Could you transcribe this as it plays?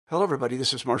Hello, everybody.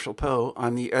 This is Marshall Poe.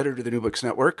 I'm the editor of the New Books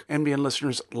Network. NBN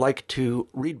listeners like to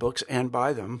read books and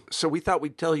buy them. So we thought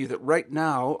we'd tell you that right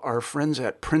now, our friends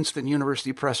at Princeton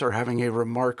University Press are having a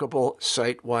remarkable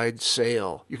site-wide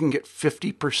sale. You can get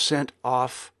 50%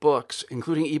 off books,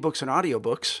 including ebooks and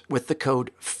audiobooks, with the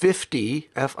code 50,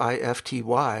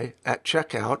 F-I-F-T-Y, at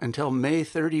checkout until May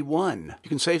 31. You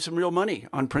can save some real money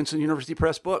on Princeton University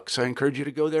Press books. I encourage you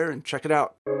to go there and check it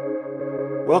out.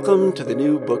 Welcome to the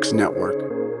New Books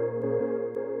Network.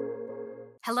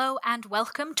 Hello and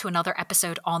welcome to another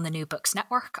episode on the New Books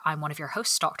Network. I'm one of your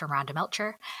hosts, Dr. Miranda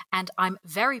Melcher, and I'm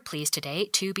very pleased today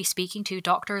to be speaking to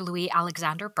Dr.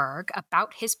 Louis-Alexandre Berg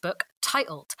about his book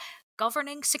titled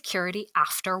Governing Security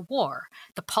After War,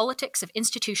 The Politics of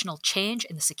Institutional Change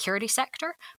in the Security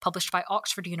Sector, published by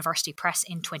Oxford University Press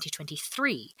in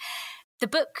 2023. The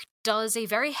book does a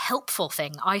very helpful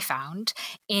thing, I found,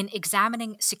 in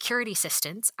examining security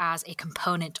assistance as a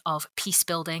component of peace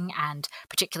building and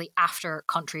particularly after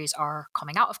countries are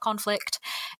coming out of conflict.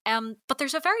 But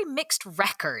there's a very mixed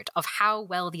record of how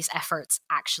well these efforts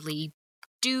actually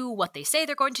do what they say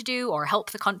they're going to do or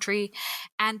help the country.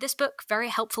 And this book very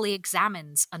helpfully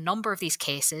examines a number of these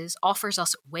cases, offers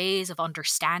us ways of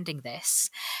understanding this,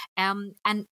 and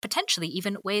potentially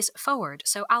even ways forward.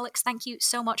 So Alex, thank you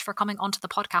so much for coming onto the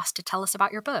podcast to tell us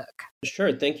about your book.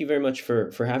 Sure. Thank you very much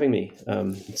for having me.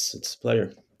 It's a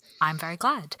pleasure. I'm very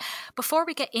glad. Before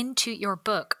we get into your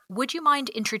book, would you mind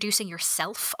introducing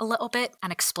yourself a little bit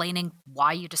and explaining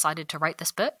why you decided to write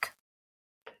this book?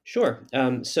 Sure.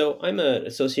 So I'm an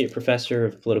associate professor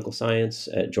of political science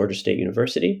at Georgia State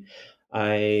University.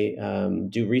 I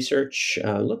do research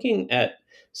looking at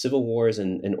civil wars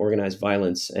and organized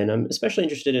violence, and I'm especially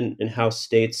interested in how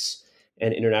states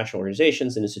and international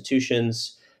organizations and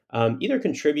institutions either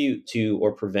contribute to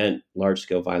or prevent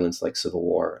large-scale violence like civil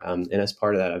war. And as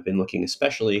part of that, I've been looking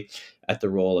especially at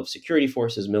the role of security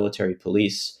forces, military,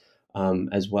 police,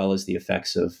 as well as the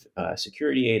effects of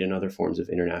security aid and other forms of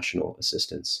international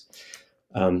assistance.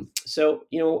 So,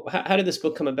 how did this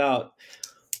book come about?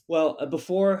 Well,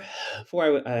 before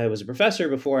I was a professor,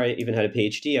 before I even had a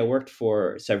PhD, I worked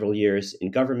for several years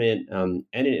in government and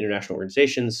in international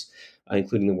organizations,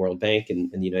 including the World Bank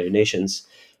and the United Nations.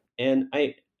 And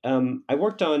I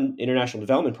worked on international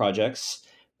development projects,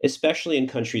 especially in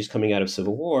countries coming out of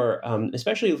civil war,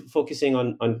 especially focusing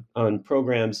on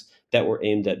programs that were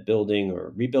aimed at building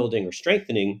or rebuilding or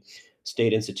strengthening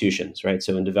state institutions, right?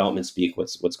 So in development speak,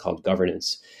 what's called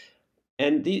governance.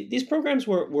 And these programs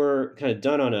were kind of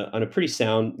done on a pretty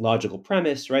sound logical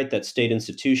premise, right? That state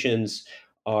institutions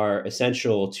are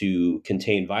essential to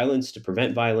contain violence, to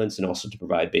prevent violence, and also to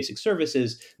provide basic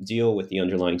services, deal with the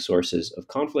underlying sources of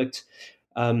conflict.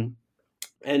 And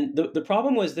the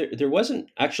problem was there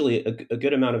wasn't actually a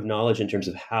good amount of knowledge in terms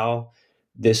of how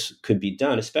this could be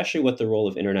done, especially what the role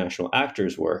of international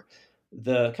actors were.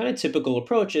 The kind of typical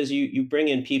approach is you bring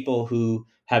in people who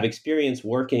have experience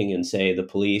working in, say, the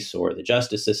police or the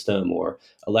justice system or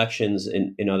elections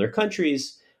in other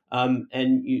countries,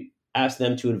 and you ask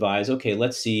them to advise, okay,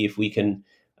 let's see if we can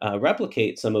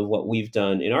replicate some of what we've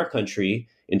done in our country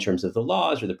in terms of the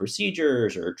laws or the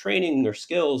procedures or training or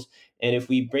skills. And if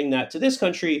we bring that to this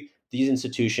country, these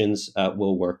institutions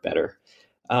will work better.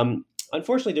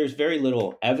 Unfortunately, there's very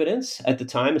little evidence at the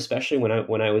time, especially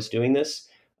when I was doing this,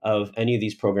 of any of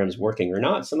these programs working or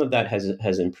not. Some of that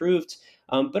has improved,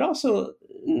 but also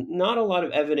not a lot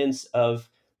of evidence of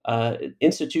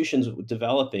institutions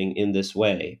developing in this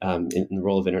way in the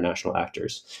role of international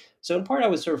actors. So in part, I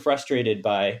was sort of frustrated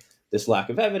by this lack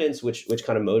of evidence, which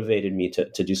kind of motivated me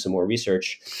to do some more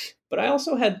research. But I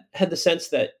also had the sense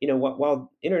that,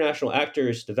 while international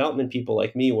actors, development people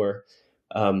like me were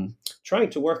trying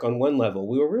to work on one level,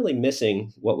 we were really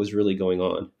missing what was really going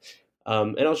on.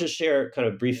 And I'll just share kind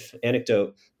of a brief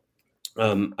anecdote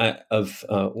of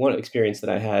one experience that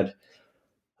I had.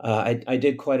 I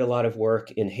did quite a lot of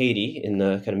work in Haiti in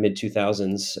the kind of mid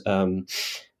 2000s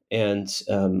and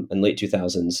late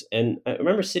 2000s. And I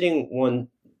remember sitting one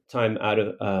time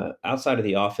outside of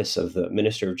the office of the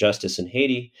Minister of Justice in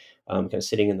Haiti, kind of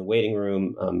sitting in the waiting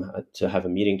room to have a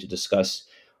meeting to discuss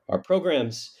our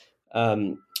programs.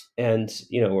 We're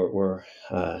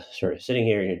sort of sitting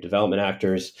here, development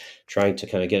actors trying to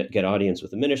kind of get audience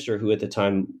with the minister, who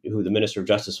the Minister of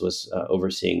Justice was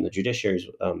overseeing the judiciaries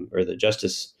or the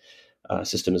justice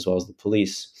system as well as the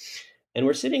police. And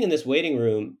we're sitting in this waiting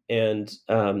room, and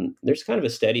there's kind of a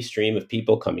steady stream of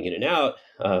people coming in and out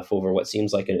for over what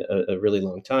seems like a really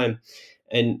long time.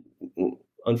 And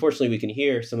unfortunately, we can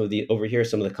overhear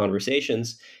some of the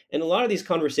conversations. And a lot of these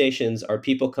conversations are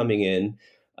people coming in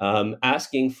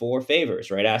asking for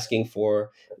favors, right? Asking for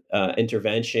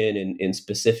intervention in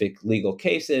specific legal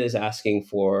cases, asking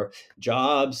for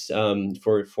jobs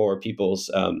for people's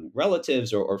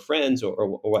relatives or friends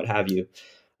or what have you.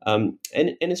 And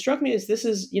it struck me as this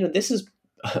is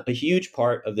a huge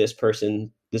part of this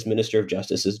minister of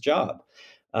justice's job.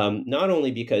 Not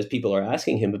only because people are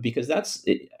asking him, but because that's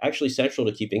actually central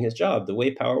to keeping his job. The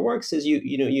way power works is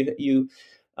you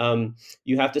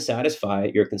have to satisfy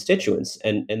your constituents,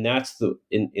 and that's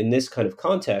in this kind of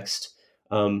context.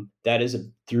 That is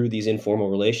through these informal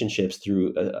relationships,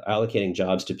 through allocating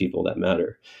jobs to people that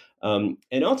matter.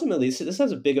 And ultimately, this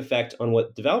has a big effect on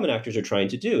what development actors are trying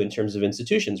to do in terms of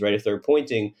institutions, right? If they're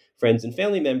appointing friends and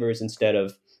family members instead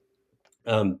of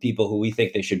people who we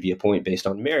think they should be appointed based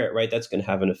on merit, right? That's going to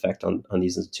have an effect on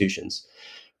these institutions,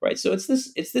 right? So it's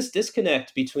this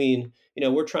disconnect between,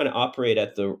 we're trying to operate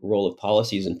at the role of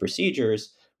policies and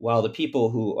procedures, while the people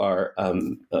who are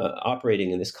operating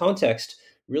in this context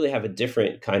really have a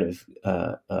different kind of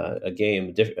a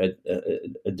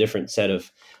different set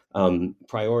of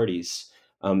priorities.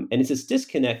 And it's this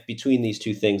disconnect between these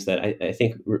two things that I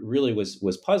think really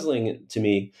was puzzling to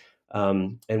me,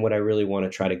 and what I really want to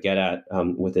try to get at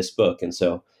with this book. And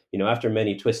so, after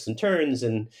many twists and turns,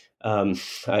 and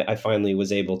I finally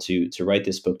was able to write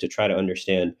this book to try to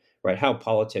understand, right, how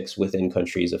politics within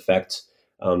countries affect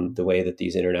the way that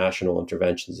these international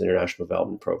interventions, international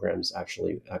development programs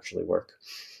actually work.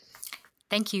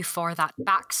 Thank you for that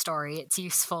backstory. It's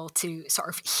useful to sort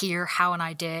of hear how an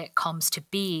idea comes to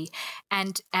be.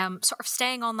 And sort of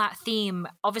staying on that theme,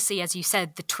 obviously, as you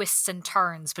said, the twists and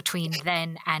turns between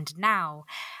then and now.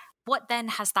 What then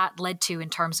has that led to in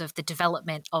terms of the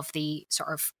development of the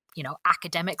sort of,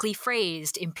 academically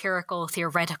phrased, empirical,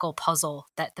 theoretical puzzle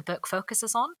that the book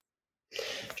focuses on?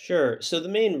 Sure. So the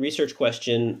main research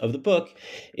question of the book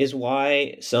is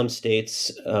why some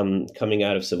states coming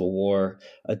out of civil war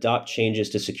adopt changes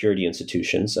to security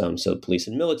institutions, so police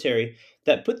and military,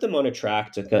 that put them on a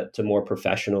track to more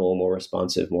professional, more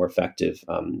responsive, more effective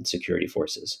security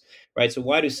forces, right? So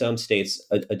why do some states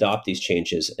adopt these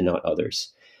changes and not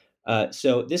others?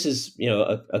 So this is,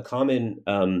 a common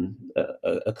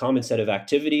set of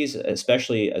activities,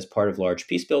 especially as part of large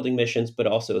peace building missions, but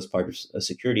also as part of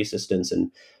security assistance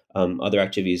and other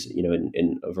activities,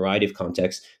 in a variety of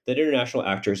contexts that international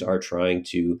actors are trying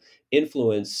to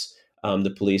influence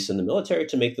the police and the military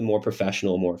to make them more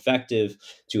professional, more effective,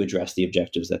 to address the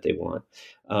objectives that they want.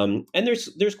 And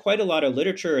there's quite a lot of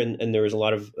literature, and there was a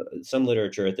lot of some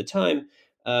literature at the time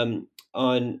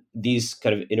on these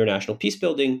kind of international peace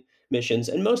building missions,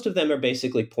 and most of them are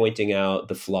basically pointing out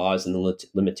the flaws and the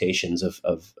limitations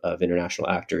of international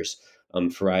actors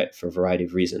for a variety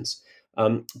of reasons.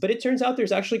 But it turns out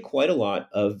there's actually quite a lot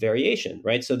of variation,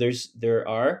 right? So there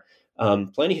are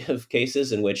plenty of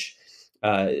cases in which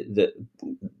international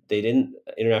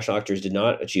actors did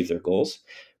not achieve their goals.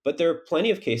 But there are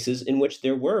plenty of cases in which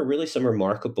there were really some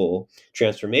remarkable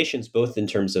transformations, both in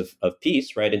terms of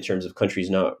peace, right, in terms of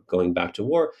countries not going back to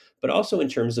war, but also in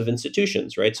terms of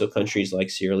institutions, right? So countries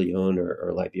like Sierra Leone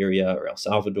or Liberia or El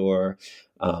Salvador,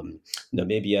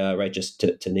 Namibia, right, just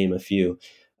to name a few.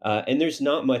 And there's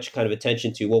not much kind of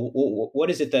attention to, well, what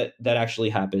is it that actually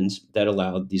happened that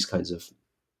allowed this kind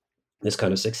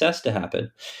of success to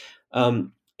happen?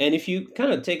 And if you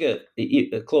kind of take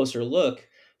a closer look,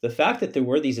 the fact that there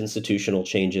were these institutional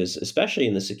changes, especially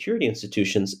in the security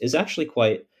institutions, is actually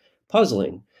quite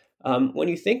puzzling. When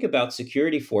you think about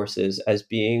security forces as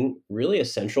being really a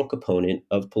central component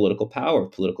of political power,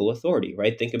 political authority,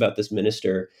 right? Think about this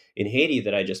minister in Haiti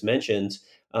that I just mentioned,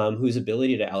 whose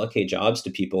ability to allocate jobs to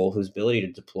people, whose ability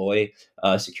to deploy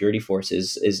security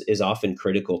forces is often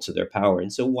critical to their power.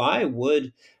 And so why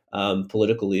would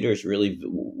political leaders really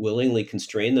willingly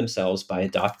constrain themselves by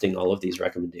adopting all of these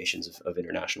recommendations of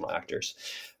international actors?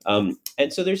 And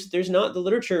so there's not, the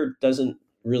literature doesn't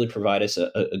really provide us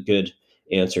a good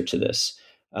answer to this.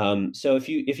 So if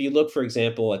you look, for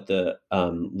example, at the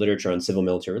literature on civil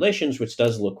military relations, which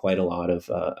does look quite a lot of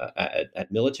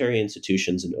at military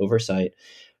institutions and oversight,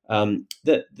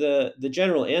 the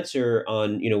general answer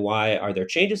on why are there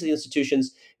changes to the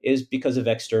institutions is because of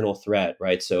external threat,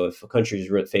 right? So if a country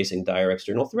is facing dire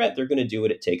external threat, they're going to do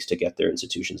what it takes to get their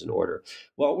institutions in order.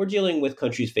 Well, we're dealing with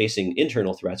countries facing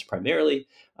internal threats primarily,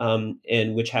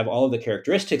 and which have all of the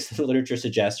characteristics that the literature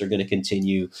suggests are going to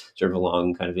continue sort of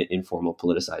along kind of informal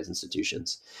politicized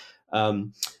institutions.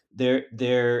 You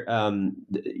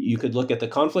could look at the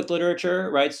conflict literature,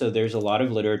 right? So there's a lot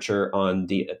of literature on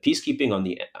the peacekeeping, on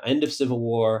the end of civil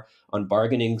war, on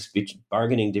bargaining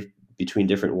between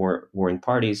different warring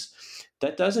parties.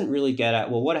 That doesn't really get at,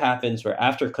 well, what happens where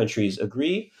after countries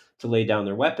agree to lay down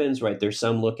their weapons, right? There's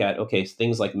some look at, okay,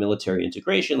 things like military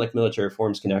integration, like military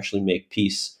reforms can actually make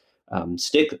peace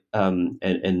stick and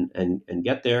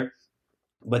get there.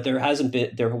 But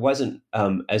there wasn't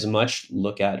as much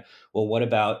look at, well, what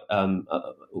about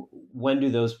when do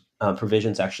those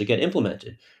provisions actually get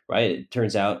implemented, right? It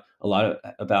turns out a lot of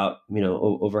about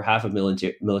over half of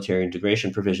military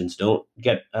integration provisions don't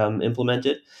get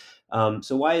implemented.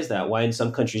 So why is that? Why in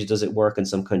some countries does it work, and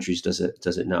some countries does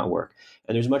it not work?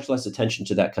 And there's much less attention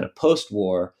to that kind of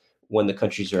post-war, when the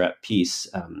countries are at peace,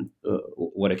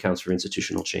 what accounts for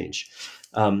institutional change.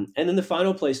 And then the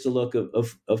final place to look,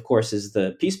 of course, is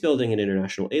the peace building and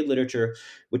international aid literature,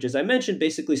 which, as I mentioned,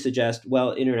 basically suggests,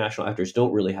 well, international actors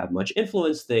don't really have much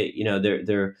influence.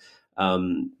 They're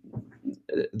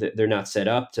not set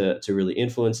up to really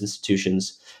influence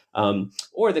institutions.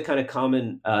 Or the kind of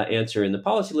common answer in the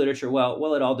policy literature,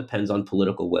 well, it all depends on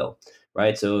political will,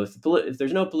 right? So if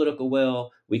there's no political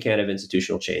will, we can't have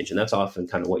institutional change. And that's often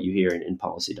kind of what you hear in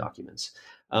policy documents.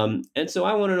 And so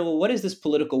I want to know, well, what is this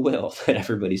political will that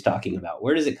everybody's talking about?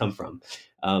 Where does it come from?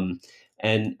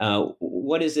 And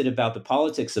what is it about the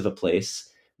politics of a place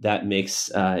that makes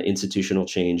institutional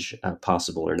change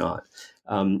possible or not?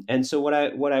 And so what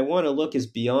I want to look is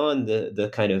beyond the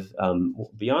kind of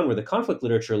beyond where the conflict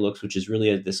literature looks, which is really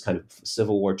at this kind of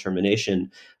Civil War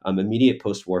termination, immediate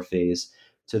post-war phase,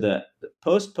 to the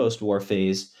post-war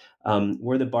phase,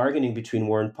 where the bargaining between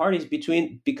warring parties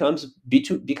becomes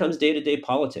day-to-day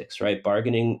politics, right?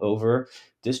 Bargaining over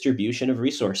distribution of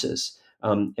resources,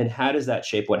 and how does that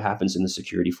shape what happens in the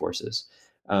security forces?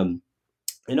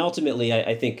 And ultimately,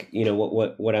 I think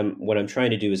what I'm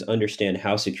trying to do is understand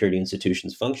how security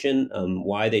institutions function,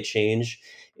 why they change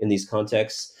in these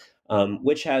contexts,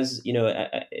 which has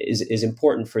is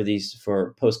important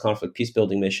for post-conflict peace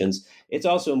building missions. It's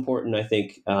also important, I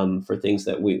think, for things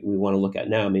that we want to look at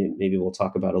now. Maybe we'll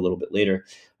talk about a little bit later,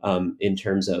 in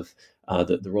terms of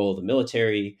the role of the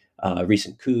military,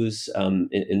 recent coups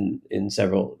in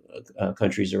several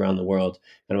countries around the world,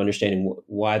 kind of understanding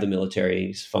why the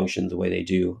militaries function the way they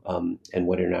do, and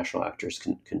what international actors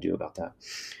can do about that.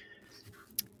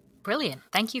 Brilliant.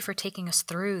 Thank you for taking us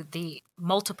through the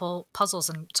multiple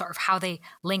puzzles and sort of how they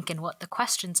link and what the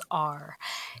questions are.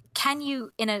 Can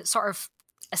you, in a sort of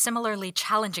a similarly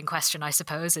challenging question, I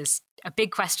suppose, is a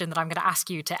big question that I'm going to ask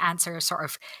you to answer sort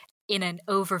of in an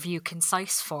overview,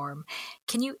 concise form.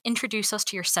 Can you introduce us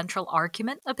to your central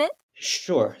argument a bit?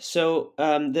 Sure. So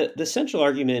the central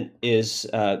argument is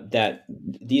that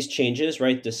these changes,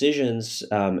 right, decisions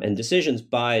and decisions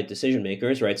by decision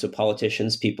makers, right, so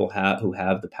politicians, people who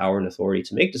have the power and authority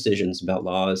to make decisions about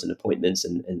laws and appointments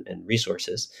and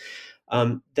resources,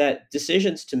 that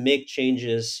decisions to make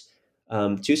changes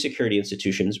to security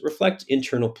institutions reflect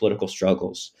internal political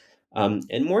struggles.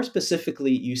 And more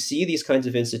specifically, you see these kinds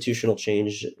of institutional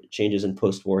changes in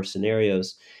post-war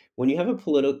scenarios when you have a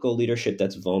political leadership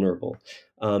that's vulnerable,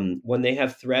 when they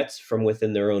have threats from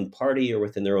within their own party or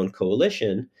within their own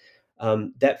coalition,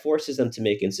 that forces them to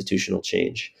make institutional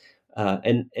change.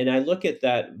 And I look at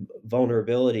that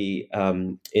vulnerability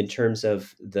in terms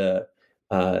of the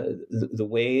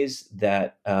ways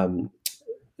that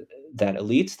that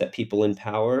elites, that people in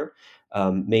power,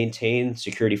 maintain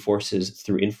security forces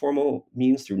through informal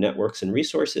means, through networks and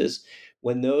resources.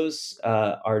 When those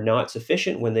are not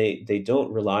sufficient, when they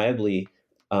don't reliably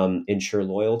ensure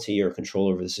loyalty or control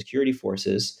over the security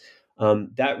forces,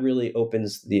 that really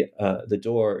opens the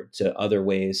door to other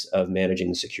ways of managing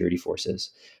the security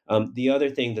forces. The other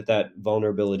thing that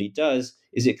vulnerability does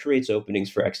is it creates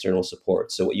openings for external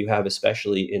support. So what you have,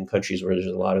 especially in countries where there's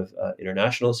a lot of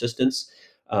international assistance,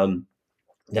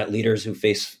 that leaders who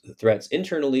face threats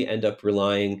internally end up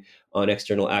relying on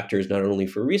external actors, not only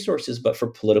for resources, but for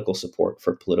political support,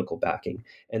 for political backing.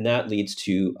 And that leads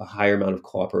to a higher amount of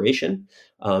cooperation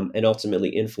and ultimately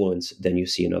influence than you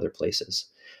see in other places.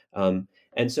 And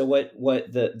so what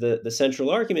the central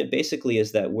argument basically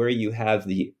is that where you have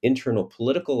the internal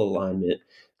political alignment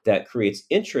that creates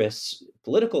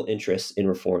political interests in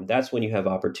reform, that's when you have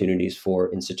opportunities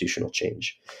for institutional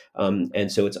change.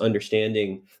 And so it's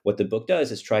understanding, what the book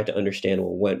does is try to understand,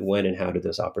 well, when and how do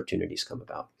those opportunities come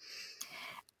about?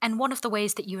 And one of the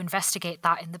ways that you investigate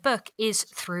that in the book is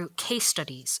through case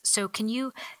studies. So can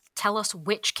you tell us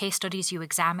which case studies you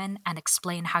examine and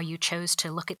explain how you chose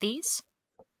to look at these?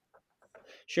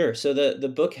 Sure. So the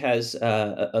book has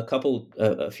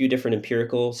a few different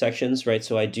empirical sections, right?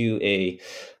 So I do a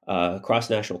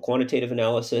cross-national quantitative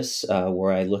analysis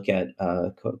where I look at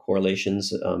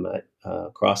correlations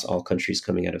across all countries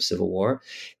coming out of civil war.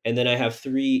 And then I have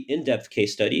 3 in-depth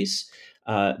case studies.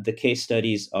 The case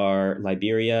studies are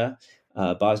Liberia,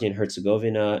 Bosnia and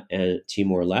Herzegovina, and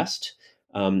Timor-Leste.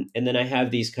 And then I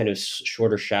have these kind of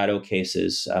shorter shadow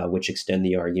cases, which extend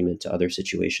the argument to other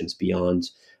situations beyond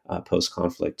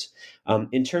post-conflict.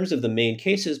 In terms of the main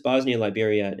cases, Bosnia,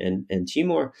 Liberia, and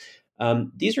Timor,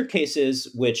 these are cases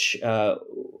which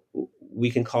we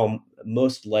can call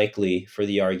most likely for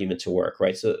the argument to work,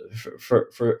 right? So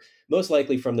for most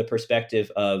likely from the perspective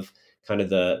of kind of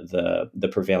the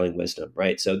prevailing wisdom,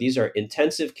 right? So these are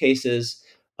intensive cases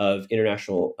of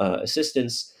international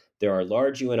assistance. There are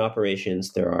large UN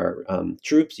operations. There are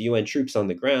UN troops on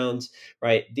the ground,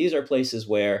 right? These are places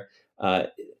where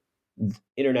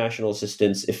international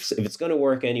assistance, if it's going to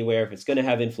work anywhere, if it's going to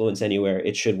have influence anywhere,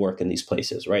 it should work in these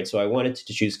places, right? So I wanted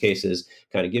to choose cases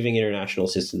kind of giving international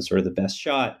assistance sort of the best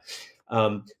shot.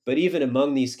 But even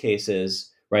among these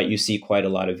cases, right, you see quite a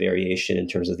lot of variation in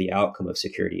terms of the outcome of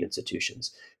security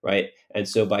institutions, right? And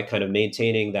so by kind of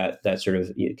maintaining that sort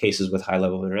of cases with high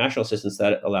level of international assistance,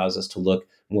 that allows us to look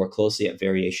more closely at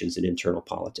variations in internal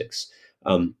politics.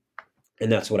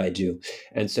 And that's what I do.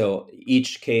 And so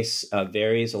each case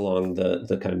varies along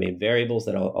the kind of main variables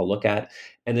that I'll look at.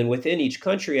 And then within each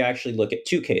country, I actually look at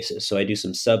two cases. So I do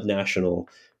some subnational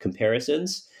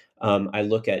comparisons. I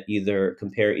look at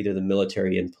compare either the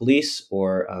military and police,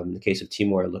 or in the case of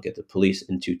Timor, I look at the police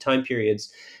in two time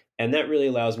periods. And that really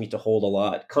allows me to hold a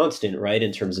lot constant, right,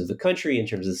 in terms of the country, in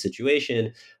terms of the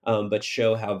situation, but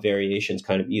show how variations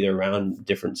kind of either around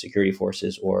different security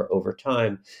forces or over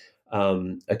time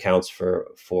accounts for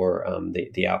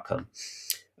the outcome.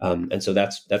 And so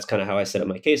that's kind of how I set up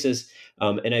my cases.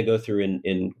 And I go through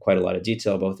in quite a lot of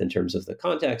detail, both in terms of the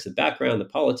context, the background, the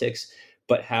politics,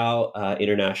 but how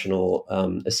international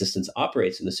assistance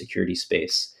operates in the security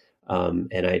space. And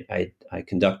I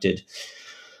conducted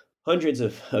hundreds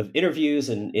of interviews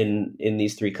in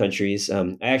these three countries.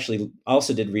 I actually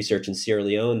also did research in Sierra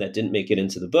Leone that didn't make it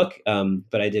into the book,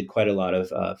 but I did quite a lot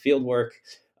of field work,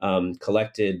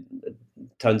 collected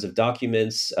tons of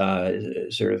documents,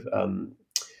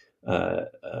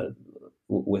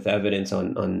 with evidence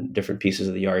on different pieces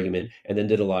of the argument, and then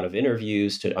did a lot of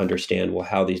interviews to understand, well,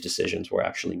 how these decisions were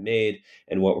actually made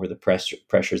and what were the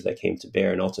pressures that came to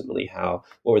bear, and ultimately what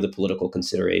were the political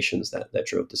considerations that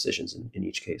drove decisions in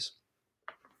each case.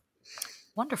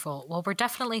 Wonderful. Well, we're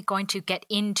definitely going to get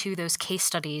into those case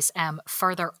studies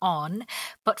further on.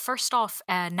 But first off,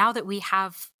 now that we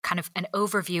have kind of an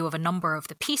overview of a number of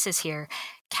the pieces here,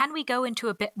 can we go into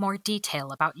a bit more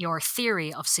detail about your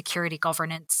theory of security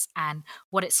governance and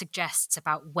what it suggests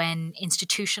about when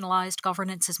institutionalized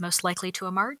governance is most likely to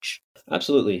emerge?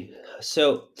 Absolutely.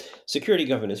 So, security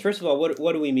governance. First of all,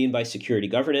 what do we mean by security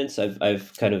governance?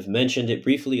 I've kind of mentioned it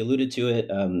briefly, alluded to it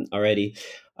already.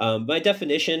 My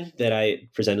definition that I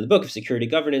present in the book of security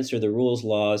governance are the rules,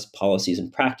 laws, policies,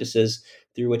 and practices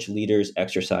through which leaders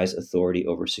exercise authority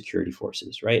over security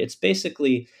forces. Right? It's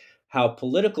basically how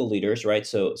political leaders, right?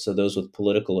 So those with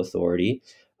political authority,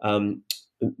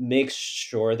 make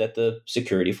sure that the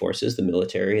security forces, the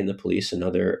military and the police and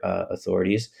other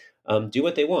authorities, do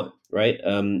what they want, right?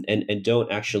 And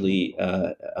don't actually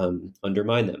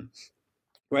undermine them,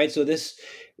 right? So this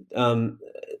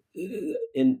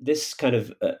kind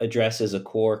of addresses a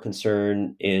core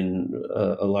concern in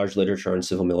a large literature on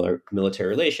civil military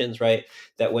relations, right?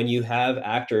 That when you have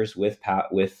actors with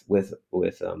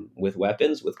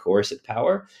weapons, with coercive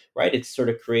power, right, it sort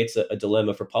of creates a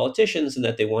dilemma for politicians, in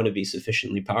that they want to be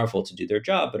sufficiently powerful to do their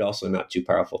job, but also not too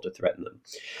powerful to threaten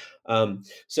them.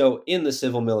 So in the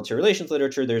civil military relations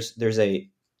literature, there's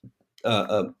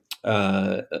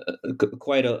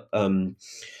quite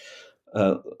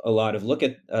a lot of look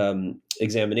at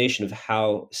examination of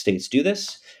how states do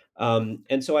this.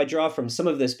 And so I draw from some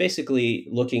of this, basically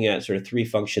looking at sort of three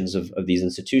functions of these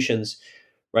institutions,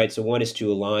 right? So one is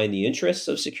to align the interests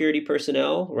of security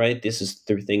personnel, right? This is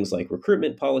through things like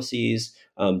recruitment policies,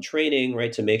 training,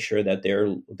 right? To make sure that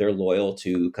they're loyal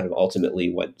to kind of ultimately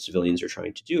what civilians are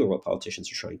trying to do or what politicians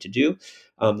are trying to do.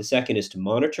 The second is to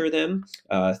monitor them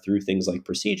through things like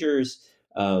procedures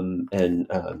and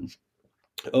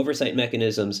oversight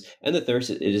mechanisms, and the third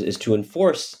is to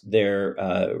enforce their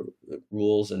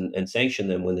rules and sanction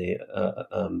them when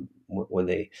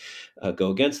they go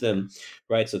against them,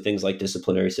 right? So things like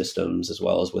disciplinary systems, as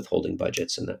well as withholding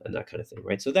budgets and that kind of thing,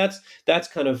 right? So that's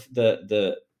kind of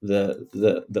the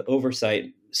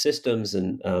oversight systems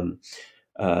and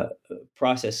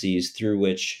processes through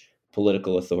which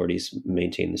political authorities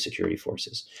maintain the security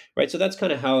forces, right? So that's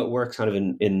kind of how it works, kind of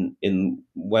in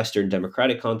Western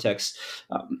democratic contexts.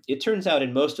 It turns out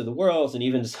in most of the world, and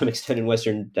even to some extent in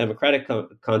Western democratic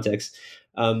contexts,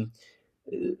 the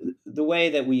way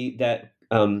that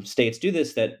states do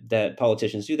this, that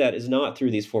politicians do that, is not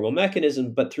through these formal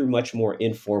mechanisms, but through much more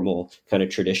informal kind of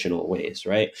traditional ways,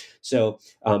 right? So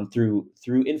through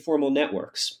informal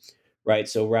networks, right?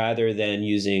 So rather than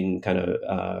using kind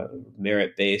of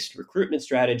merit-based recruitment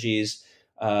strategies,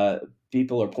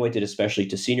 people are appointed especially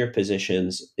to senior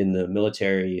positions in the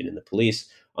military and in the police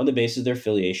on the basis of their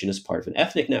affiliation as part of an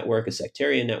ethnic network, a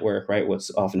sectarian network, right? What's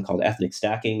often called ethnic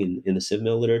stacking in the civ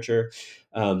mil literature.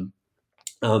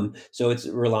 So it's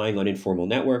relying on informal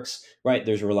networks, right?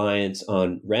 There's reliance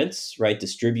on rents, right?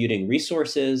 Distributing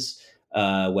resources,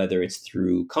 whether it's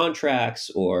through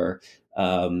contracts or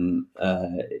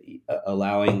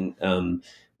allowing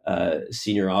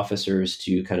senior officers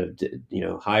to kind of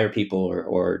hire people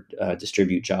or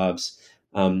distribute jobs.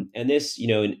 And this,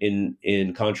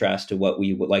 in contrast to what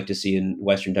we would like to see in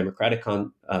Western democratic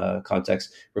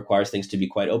context, requires things to be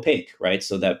quite opaque, right?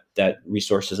 So that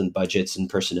resources and budgets and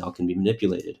personnel can be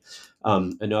manipulated.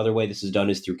 Another way this is done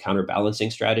is through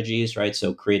counterbalancing strategies, right?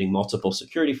 So creating multiple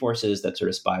security forces that sort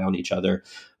of spy on each other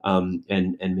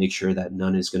and make sure that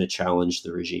none is going to challenge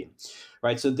the regime,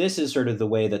 right? So this is sort of the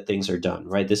way that things are done,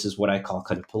 right? This is what I call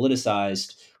kind of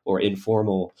politicized or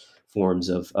informal forms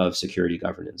of security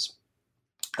governance.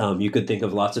 You could think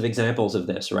of lots of examples of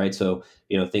this, right? So,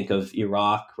 think of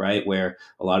Iraq, right, where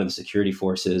a lot of the security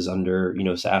forces under,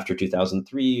 after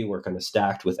 2003 were kind of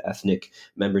stacked with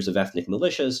members of ethnic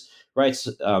militias, right,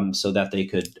 so that they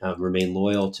could remain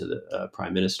loyal to the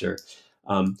prime minister.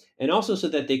 And also so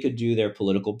that they could do their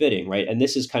political bidding, right? And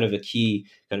this is kind of a key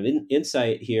kind of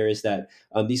insight here, is that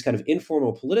these kind of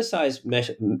informal politicized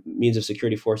means of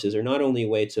security forces are not only a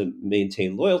way to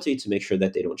maintain loyalty, to make sure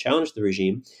that they don't challenge the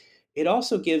regime. It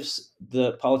also gives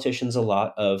the politicians a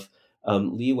lot of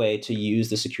leeway to use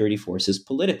the security forces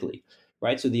politically,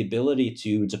 right? So the ability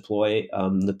to deploy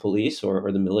the police or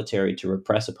the military to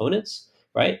repress opponents,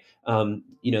 right?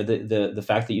 The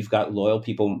fact that you've got loyal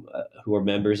people who are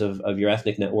members of your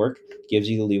ethnic network gives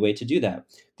you the leeway to do that.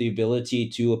 The ability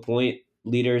to appoint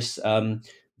leaders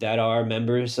that are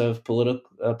members of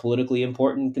politically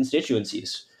important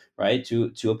constituencies, right?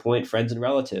 To appoint friends and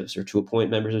relatives, or to appoint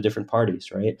members of different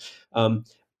parties, right?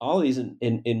 All of these,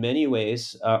 in many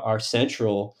ways, are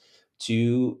central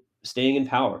to staying in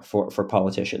power for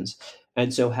politicians.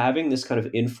 And so having this kind of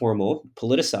informal,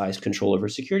 politicized control over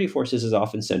security forces is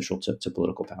often central to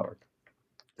political power.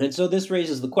 And so this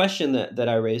raises the question that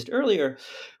I raised earlier,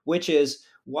 which is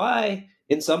why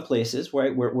in some places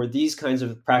where these kinds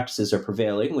of practices are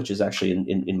prevailing, which is actually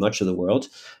in much of the world,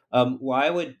 why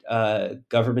would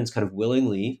governments kind of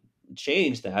willingly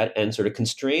change that and sort of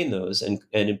constrain those and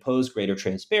impose greater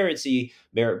transparency,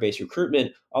 merit-based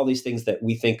recruitment, all these things that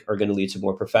we think are going to lead to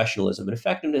more professionalism and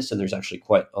effectiveness? And there's actually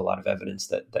quite a lot of evidence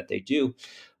that they do.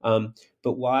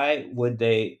 But why would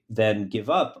they then give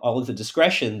up all of the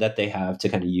discretion that they have to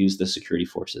kind of use the security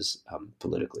forces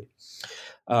politically?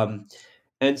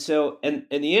 And so, and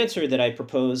the answer that I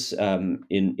propose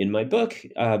in my book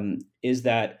is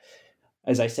that,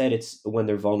 as I said, it's when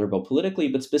they're vulnerable politically,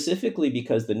 but specifically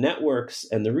because the networks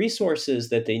and the resources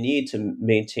that they need to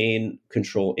maintain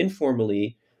control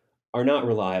informally are not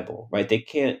reliable, right? They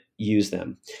can't use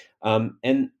them.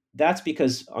 And that's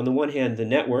because, on the one hand, the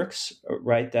networks,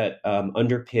 right, that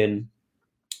underpin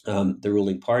the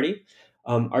ruling party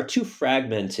are too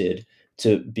fragmented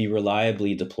to be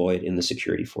reliably deployed in the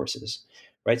security forces,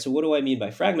 right? So what do I mean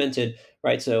by fragmented,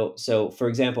 right? So for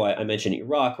example, I mentioned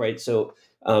Iraq, right? So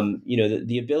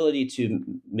the ability to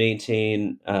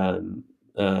maintain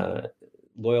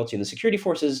loyalty in the security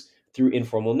forces through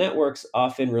informal networks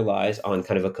often relies on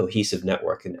kind of a cohesive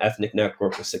network, an ethnic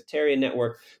network, a sectarian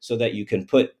network, so that you can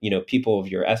put people of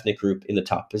your ethnic group in the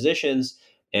top positions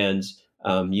and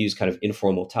use kind of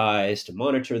informal ties to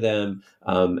monitor them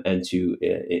and to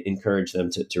encourage them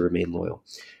to remain loyal,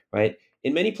 right?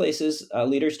 In many places,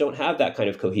 leaders don't have that kind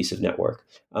of cohesive network.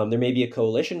 There may be a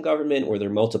coalition government where there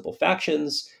are multiple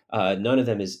factions. None of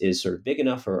them is sort of big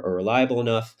enough or reliable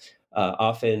enough.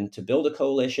 Often, to build a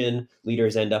coalition,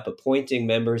 leaders end up appointing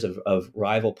members of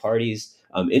rival parties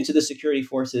into the security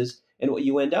forces. And what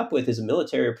you end up with is a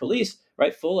military or police,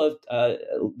 right, full of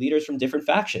leaders from different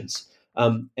factions.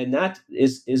 And that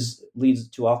leads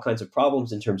to all kinds of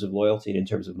problems in terms of loyalty and in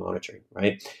terms of monitoring,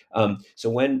 right? So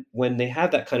when they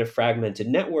have that kind of fragmented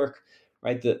network,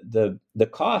 right, the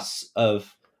costs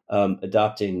of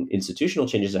adopting institutional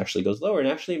changes actually goes lower, and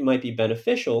actually might be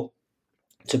beneficial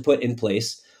to put in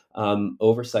place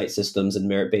oversight systems and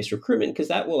merit-based recruitment, because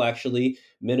that will actually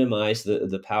minimize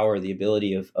the power, the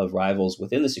ability of rivals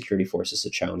within the security forces to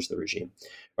challenge the regime,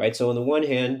 right? So on the one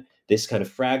hand, this kind of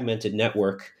fragmented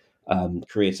network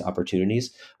creates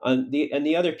opportunities. And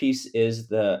the other piece is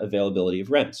the availability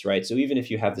of rents, right? So even if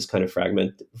you have this kind of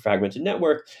fragmented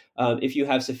network, if you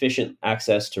have sufficient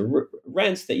access to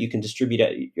rents that you can distribute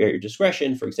at your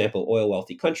discretion, for example, oil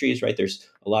wealthy countries, right? There's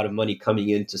a lot of money coming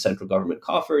into central government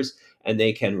coffers, and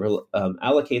they can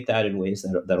allocate that in ways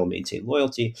that'll maintain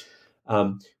loyalty.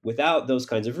 Without those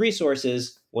kinds of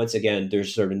resources, once again,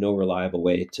 there's sort of no reliable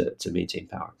way to maintain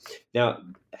power. Now,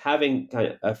 having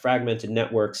kind of fragmented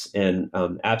networks and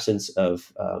absence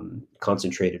of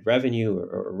concentrated revenue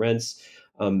or rents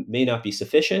may not be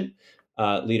sufficient.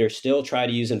 Leaders still try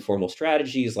to use informal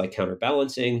strategies like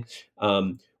counterbalancing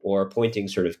or appointing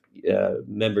sort of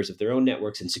members of their own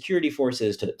networks and security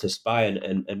forces to spy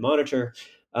and monitor.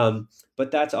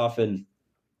 But that's often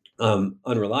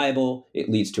unreliable. It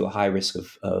leads to a high risk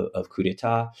of coup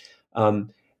d'état,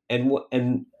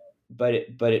 but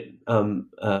it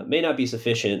may not be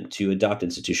sufficient to adopt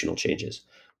institutional changes.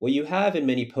 What you have in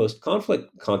many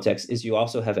post-conflict contexts is you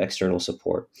also have external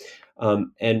support.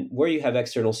 And where you have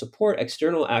external support,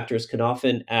 external actors can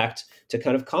often act to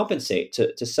kind of compensate,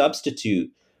 to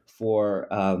substitute for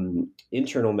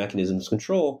internal mechanisms of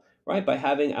control, right? By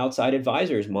having outside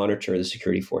advisors monitor the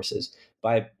security forces,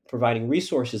 by providing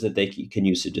resources that they can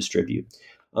use to distribute.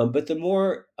 But the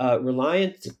more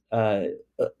reliant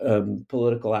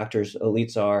political actors,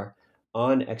 elites are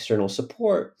on external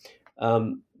support,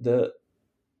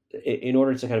 in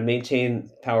order to kind of maintain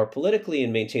power politically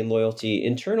and maintain loyalty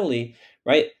internally,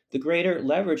 right, the greater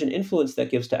leverage and influence that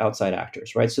gives to outside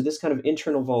actors, right? So this kind of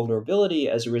internal vulnerability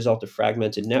as a result of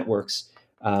fragmented networks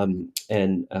and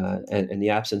the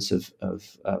absence of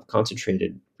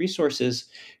concentrated resources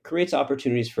creates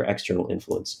opportunities for external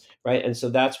influence, right? And so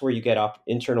that's where you get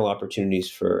internal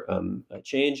opportunities for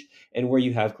change and where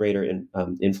you have greater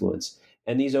influence.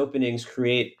 And these openings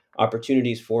create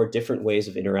opportunities for different ways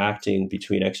of interacting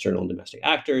between external and domestic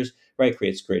actors, right? It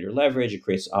creates greater leverage. It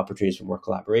creates opportunities for more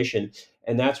collaboration.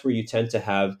 And that's where you tend to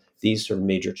have these sort of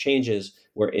major changes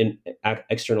where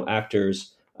external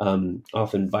actors,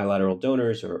 often bilateral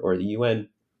donors or the UN,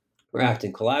 are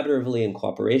acting collaboratively in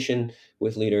cooperation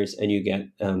with leaders, and you get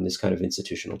this kind of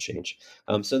institutional change.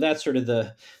 So that's sort of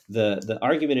the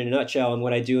argument in a nutshell. And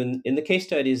what I do in the case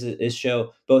studies is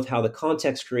show both how the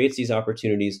context creates these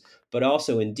opportunities, but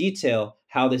also in detail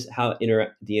how the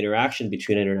interaction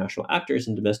between international actors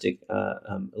and domestic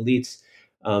elites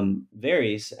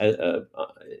varies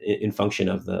in function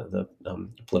of the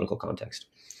political context.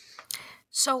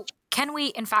 So can we,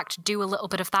 in fact, do a little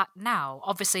bit of that now?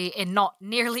 Obviously, in not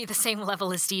nearly the same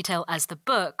level as detail as the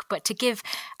book, but to give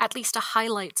at least a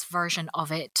highlights version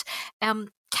of it.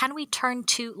 Can we turn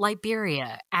to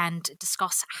Liberia and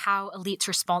discuss how elites'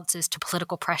 responses to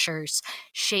political pressures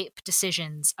shape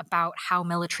decisions about how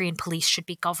military and police should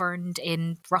be governed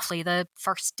in roughly the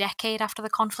first decade after the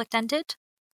conflict ended?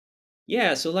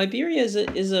 Yeah, so Liberia is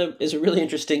a really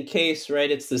interesting case,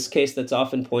 right? It's this case that's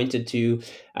often pointed to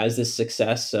as the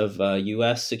success of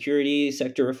U.S. security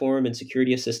sector reform and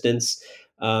security assistance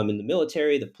in the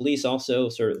military. The police also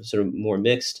sort of more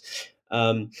mixed,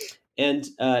 and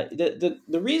the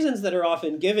reasons that are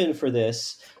often given for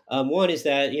this. One is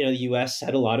that the U.S.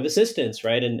 had a lot of assistance,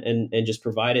 right, and just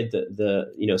provided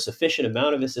the sufficient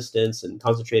amount of assistance and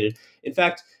concentrated. In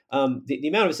fact, the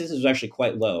amount of assistance was actually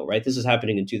quite low, right? This was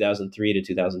happening in 2003 to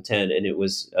 2010, and it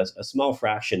was a small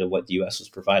fraction of what the U.S. was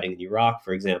providing in Iraq,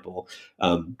 for example,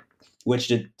 which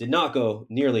did not go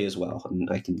nearly as well.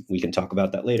 And we can talk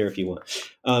about that later if you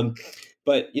want.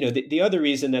 But the other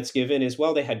reason that's given is,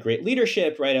 well, they had great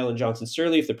leadership, right? Ellen Johnson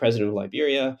Sirleaf, the president of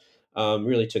Liberia,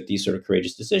 really took these sort of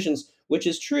courageous decisions, which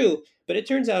is true. But it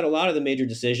turns out a lot of the major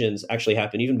decisions actually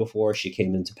happened even before she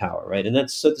came into power, right? And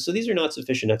that's so these are not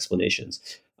sufficient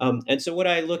explanations. And so what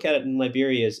I look at in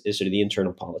Liberia is sort of the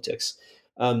internal politics.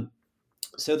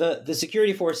 So the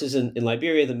security forces in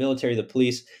Liberia, the military, the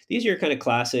police, these are your kind of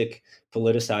classic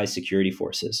politicized security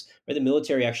forces. Right? The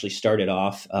military actually started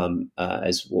off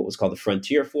as what was called the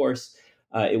frontier force.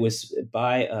 It was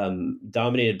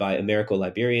dominated by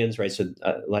Americo-Liberians, right? So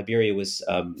Liberia was,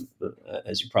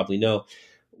 as you probably know,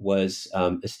 was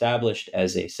established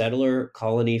as a settler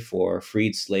colony for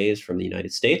freed slaves from the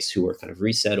United States who were kind of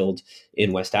resettled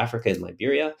in West Africa and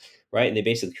Liberia, right? And they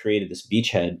basically created this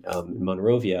beachhead in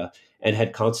Monrovia and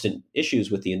had constant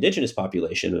issues with the indigenous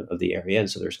population of the area, and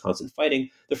so there's constant fighting.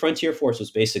 The frontier force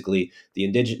was basically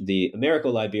the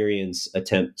Americo-Liberians'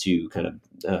 attempt to kind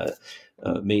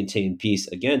of maintain peace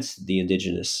against the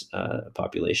indigenous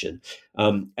population.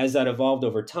 As that evolved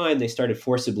over time, they started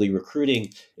forcibly recruiting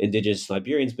indigenous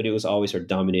Liberians, but it was always sort of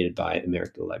dominated by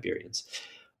Americo-Liberians.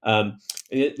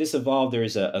 This evolved. There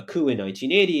was a coup in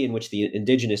 1980 in which the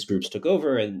indigenous groups took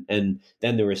over, and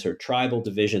then there were sort of tribal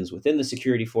divisions within the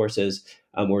security forces,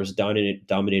 where it was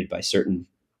dominated by certain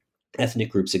ethnic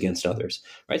groups against others,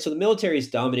 right? So the military is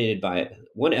dominated by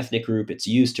one ethnic group. It's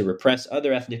used to repress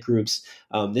other ethnic groups.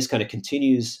 This kind of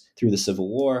continues through the Civil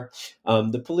War.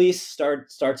 The police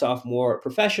starts off more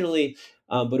professionally,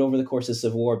 but over the course of the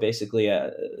Civil War, basically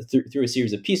through a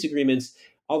series of peace agreements,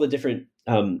 all the different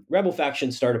rebel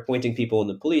factions start appointing people in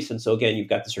the police. And so again, you've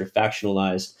got this sort of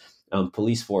factionalized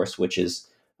police force, which is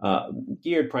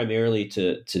geared primarily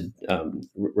to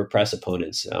repress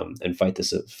opponents and fight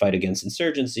against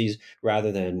insurgencies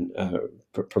rather than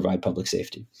provide public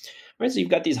safety. Right, so you've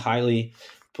got these highly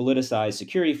politicized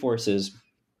security forces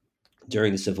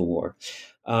during the Civil War.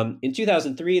 In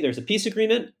 2003, there's a peace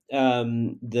agreement.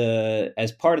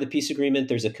 As part of the peace agreement,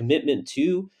 there's a commitment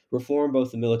to reform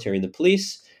both the military and the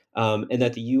police, and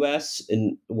that the U.S.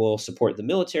 will support the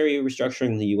military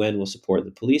restructuring, and the UN will support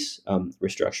the police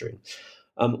restructuring.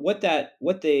 What that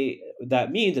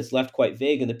means, it's left quite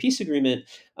vague in the peace agreement,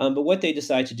 but what they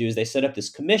decide to do is they set up this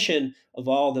commission of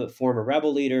all the former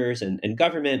rebel leaders and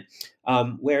government,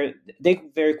 where they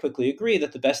very quickly agree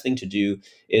that the best thing to do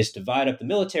is divide up the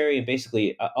military, and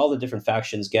basically all the different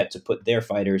factions get to put their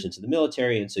fighters into the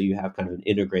military, and so you have kind of an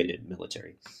integrated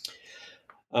military.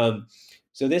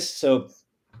 So this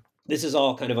is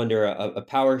all kind of under a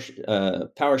power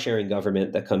sharing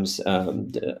government that comes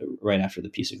right after the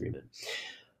peace agreement.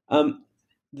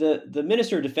 The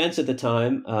Minister of Defense at the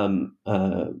time,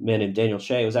 a man named Daniel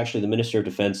Shea, was actually the Minister of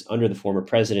Defense under the former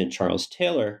President Charles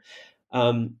Taylor.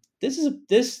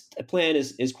 This plan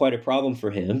is quite a problem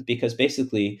for him, because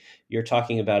basically you're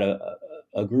talking about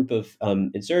a group of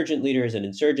insurgent leaders and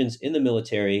insurgents in the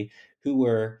military who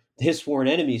were his sworn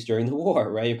enemies during the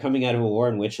war, right? You're coming out of a war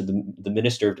in which the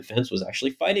Minister of Defense was actually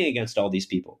fighting against all these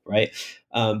people, right?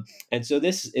 And so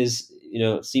this is,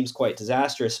 seems quite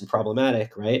disastrous and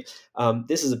problematic, right?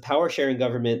 This is a power-sharing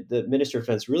government. The Minister of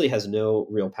Defense really has no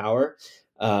real power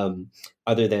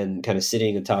other than kind of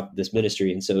sitting atop this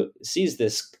ministry, and so sees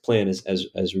this plan as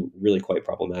really quite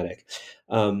problematic.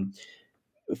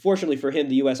 Fortunately for him,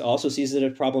 the U.S. also sees it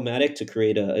as problematic to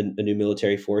create a new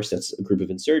military force that's a group of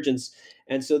insurgents.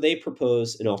 And so they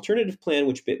propose an alternative plan,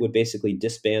 which would basically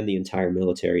disband the entire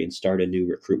military and start a new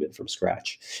recruitment from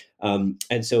scratch.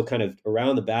 And so kind of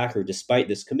around the back, or despite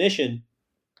this commission,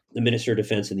 the Minister of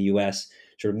Defense in the U.S.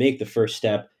 sort of make the first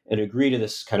step and agree to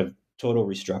this kind of total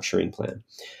restructuring plan.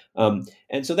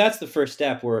 And so that's the first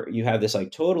step, where you have this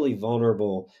like totally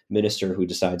vulnerable minister who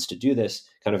decides to do this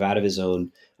kind of out of his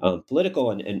own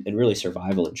political and really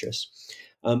survival interests.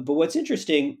 But what's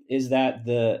interesting is that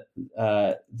the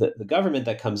government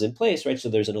that comes in place, right? So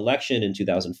there's an election in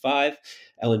 2005.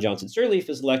 Ellen Johnson Sirleaf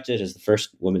is elected as the first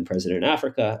woman president in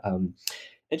Africa.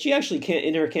 And she actually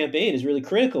in her campaign is really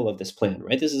critical of this plan,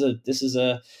 right? This is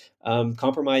a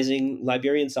compromising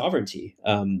Liberian sovereignty.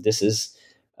 This is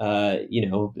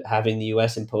having the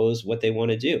U.S. impose what they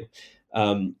want to do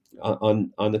on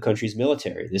the country's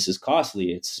military. This is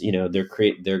costly. It's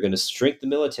they're going to shrink the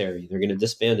military. They're going to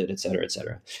disband it, et cetera, et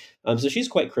cetera. So she's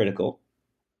quite critical.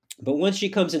 But once she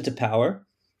comes into power,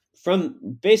 from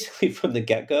the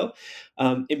get-go,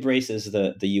 embraces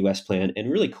the U.S. plan and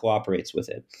really cooperates with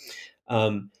it.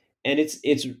 And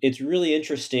it's really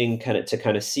interesting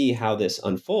to see how this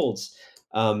unfolds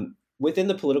within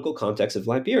the political context of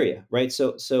Liberia, right?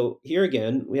 So here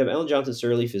again, we have Ellen Johnson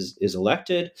Sirleaf is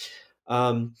elected,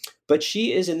 but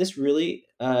she is in this really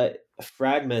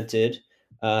fragmented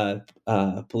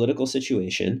political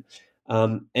situation,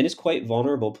 and is quite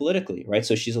vulnerable politically, right?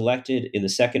 So she's elected in the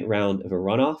second round of a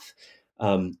runoff.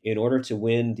 In order to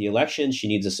win the election, she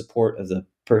needs the support of the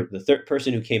third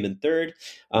person who came in third,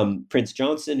 Prince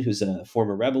Johnson, who's a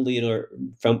former rebel leader,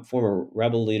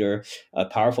 a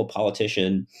powerful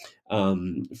politician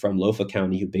from Lofa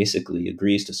County, who basically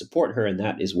agrees to support her, and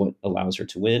that is what allows her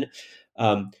to win.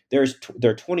 There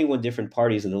are 21 different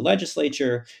parties in the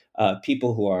legislature,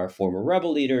 people who are former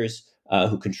rebel leaders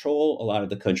who control a lot of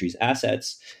the country's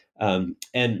assets,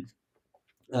 and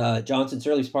Johnson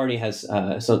Sirleaf's party has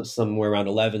somewhere around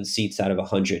 11 seats out of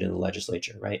 100 in the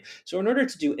legislature, right? So in order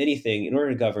to do anything, in order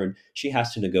to govern, she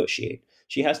has to negotiate.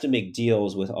 She has to make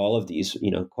deals with all of these,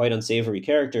 quite unsavory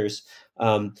characters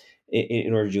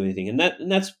in order to do anything. And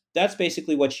that's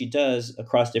basically what she does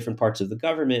across different parts of the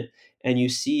government. And you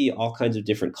see all kinds of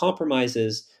different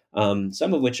compromises,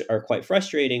 some of which are quite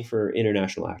frustrating for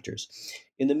international actors.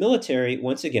 In the military,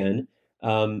 once again,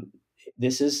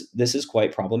 this is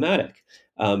quite problematic.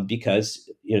 Because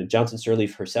Johnson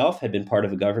Sirleaf herself had been part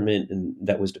of a government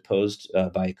that was deposed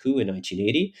by a coup in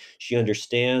 1980. She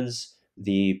understands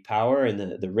the power and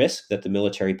the risk that the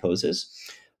military poses.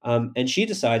 And she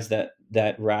decides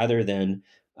that rather than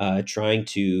trying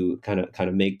to kind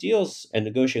of make deals and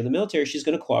negotiate with the military, she's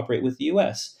going to cooperate with the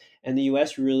U.S. And the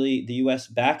U.S.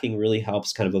 backing really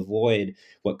helps kind of avoid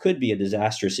what could be a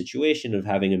disastrous situation of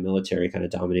having a military kind of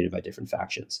dominated by different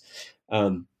factions.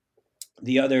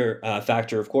 The other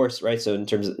factor, of course, right? So in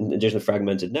terms of in addition to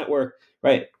fragmented network,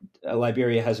 right?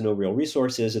 Liberia has no real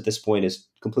resources at this point; is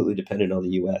completely dependent on the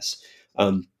U.S.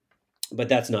 But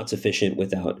that's not sufficient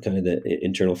without kind of the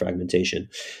internal fragmentation.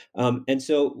 And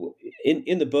so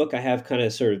in the book, I have kind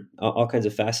of sort of all kinds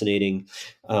of fascinating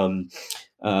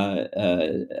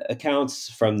accounts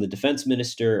from the defense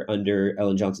minister under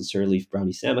Ellen Johnson Sirleaf,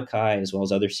 Brownie Samakai, as well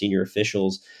as other senior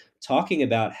officials, talking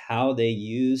about how they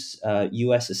use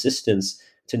U.S. assistance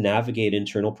to navigate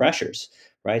internal pressures.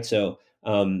 Right. So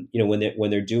when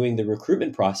they're doing the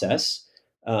recruitment process,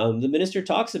 the minister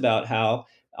talks about how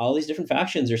all these different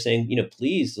factions are saying,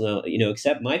 please,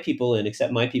 accept my people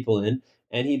in.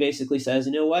 And he basically says,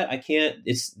 you know what, I can't,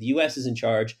 it's the U.S. is in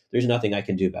charge. There's nothing I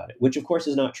can do about it, which of course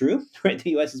is not true, right? The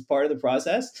U.S. is part of the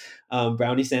process.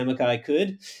 Brownie Samakai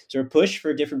could sort of push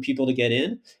for different people to get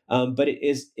in, but it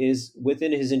is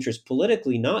within his interest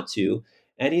politically not to.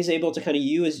 And he's able to kind of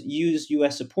use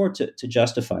U.S. support to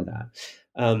justify that.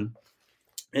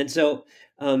 And so,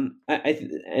 and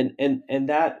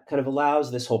that kind of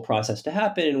allows this whole process to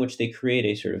happen, in which they create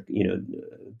a sort of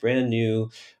brand new,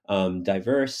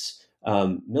 diverse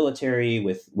military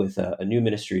with a new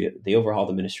ministry. They overhaul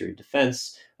the Ministry of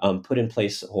Defense, put in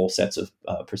place whole sets of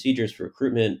procedures for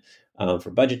recruitment, for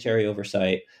budgetary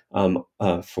oversight,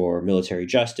 for military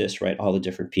justice, right? All the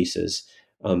different pieces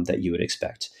that you would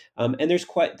expect. And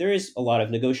there is a lot of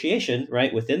negotiation,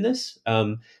 right, within this.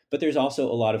 But there's also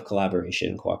a lot of collaboration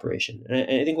and cooperation. And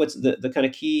I think what's the kind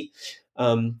of key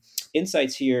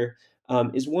insights here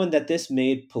is one, that this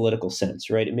made political sense,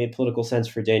 right? It made political sense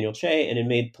for Daniel Che, and it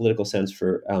made political sense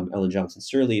for Ellen Johnson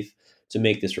Sirleaf to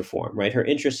make this reform, right? Her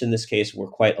interests in this case were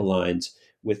quite aligned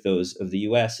with those of the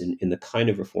U.S. in the kind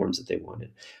of reforms that they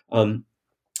wanted.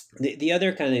 The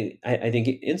other kind of, I think,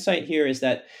 insight here is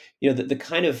that, the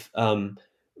kind of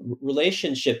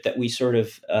relationship that we sort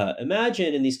of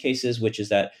imagine in these cases, which is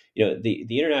that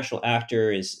the international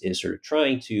actor is sort of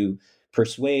trying to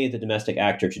persuade the domestic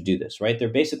actor to do this, right? They're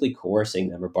basically coercing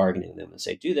them or bargaining them and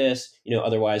say, do this,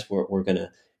 otherwise we're going to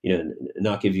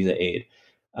not give you the aid.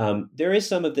 There is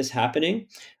some of this happening,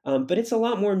 but it's a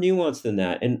lot more nuanced than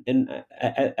that. And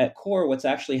at core, what's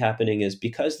actually happening is,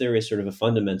 because there is sort of a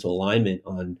fundamental alignment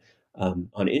on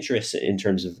interests in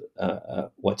terms of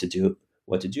what to do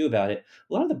about it.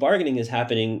 A lot of the bargaining is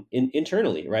happening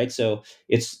internally, right? So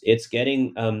it's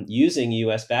getting using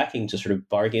U.S. backing to sort of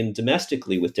bargain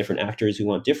domestically with different actors who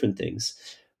want different things,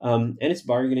 and it's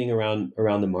bargaining around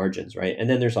the margins, right? And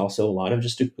then there's also a lot of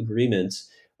just agreements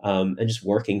and just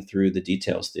working through the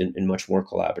details in much more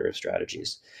collaborative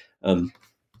strategies.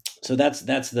 So that's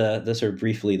the sort of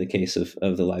briefly the case of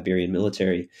the Liberian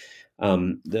military.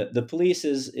 The police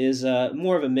is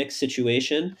more of a mixed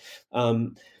situation.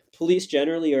 Police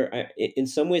generally are in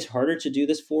some ways harder to do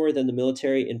this for than the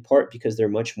military, in part because they're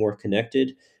much more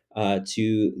connected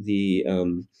to the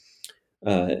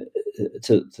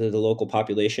to the local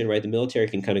population, right? The military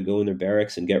can kind of go in their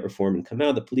barracks and get reform and come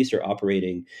out. The police are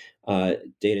operating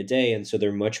day to day, and so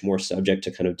they're much more subject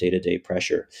to kind of day-to-day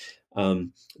pressure.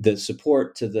 The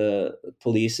support to the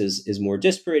police is more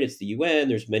disparate. It's the UN.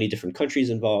 There's many different countries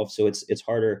involved, so it's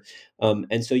harder.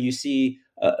 And so you see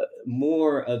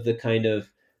more of the kind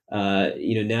of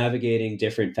navigating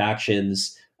different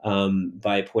factions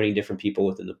by appointing different people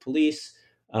within the police.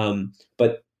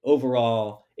 But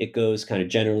overall, it goes kind of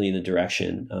generally in the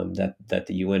direction that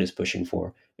the UN is pushing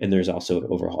for, and there's also an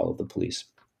overhaul of the police.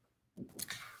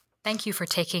 Thank you for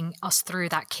taking us through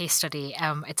that case study.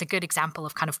 It's a good example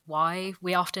of kind of why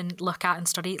we often look at and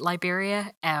study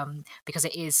Liberia, because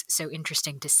it is so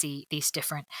interesting to see these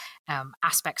different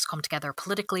aspects come together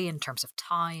politically in terms of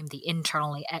time, the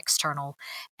internally, external,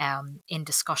 in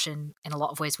discussion in a lot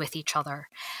of ways with each other.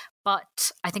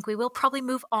 But I think we will probably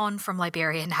move on from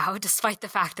Liberia now, despite the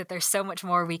fact that there's so much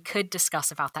more we could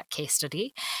discuss about that case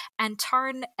study, and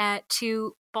turn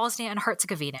to Bosnia and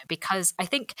Herzegovina, because I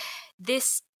think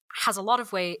this has in a lot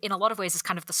of ways is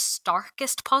kind of the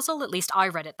starkest puzzle. At least I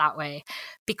read it that way,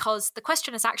 because the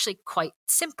question is actually quite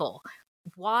simple.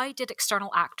 Why did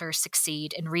external actors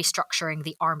succeed in restructuring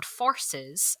the armed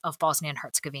forces of Bosnia and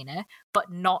Herzegovina,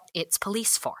 but not its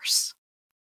police force?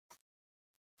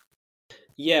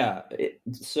 Yeah,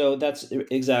 so that's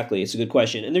exactly, it's a good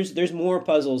question. And there's more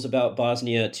puzzles about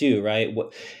Bosnia too, right?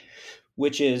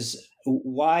 Which is,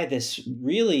 why this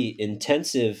really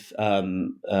intensive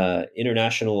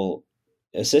international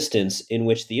assistance, in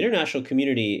which the international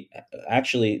community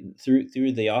actually,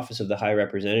 through the Office of the High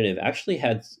Representative, actually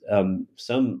had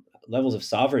some levels of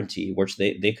sovereignty, which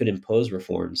they could impose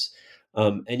reforms,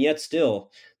 and yet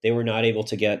still they were not able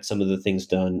to get some of the things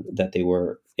done that they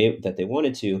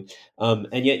wanted to,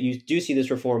 and yet you do see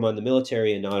this reform on the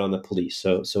military and not on the police.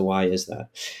 So why is that?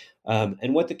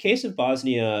 And what the case of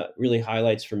Bosnia really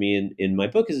highlights for me in my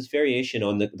book is its variation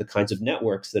on the kinds of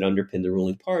networks that underpin the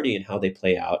ruling party and how they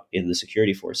play out in the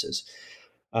security forces.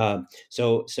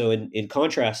 So in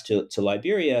contrast to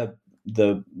Liberia,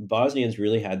 the Bosnians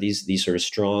really had these sort of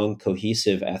strong,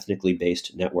 cohesive, ethnically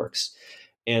based networks.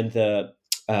 And the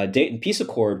Dayton Peace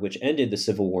Accord, which ended the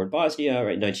civil war in Bosnia,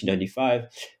 right, in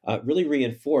 1995, really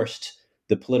reinforced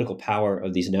the political power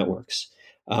of these networks.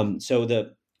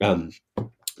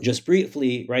 Just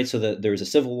briefly, right? So there was a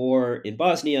civil war in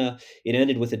Bosnia. It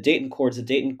ended with the Dayton Accords. The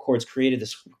Dayton Accords created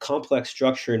this complex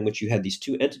structure in which you had these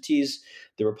two entities,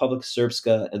 the Republika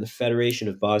Srpska and the Federation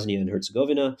of Bosnia and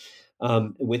Herzegovina.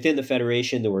 Within the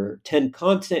federation, there were 10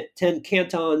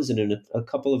 cantons and a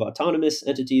couple of autonomous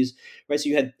entities, right? So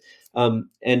you had,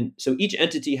 and so each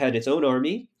entity had its own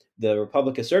army, the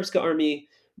Republika Srpska army,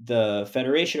 the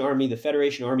Federation Army. The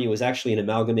Federation Army was actually an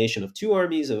amalgamation of two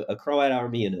armies, a Croat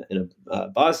army and a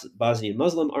Bosnian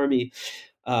Muslim army.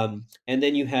 And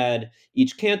then you had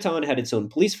each canton had its own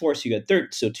police force. You had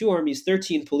so two armies,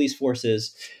 13 police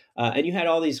forces. And you had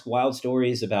all these wild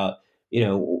stories about,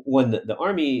 when the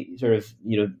army sort of,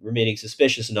 remaining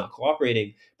suspicious and not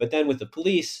cooperating, but then with the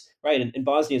police, right? And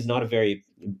Bosnia is not a very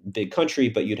big country,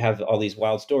 but you'd have all these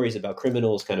wild stories about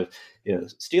criminals kind of,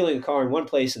 stealing a car in one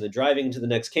place and then driving into the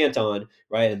next canton,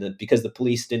 right? And because the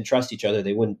police didn't trust each other,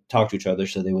 they wouldn't talk to each other,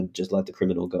 so they would just let the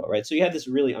criminal go, right? So you had this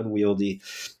really unwieldy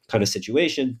kind of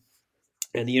situation,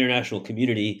 and the international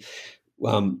community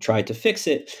tried to fix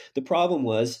it. The problem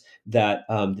was that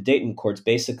the Dayton Accords,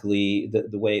 basically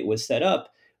the way it was set up,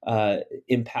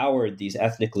 empowered these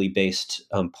ethnically based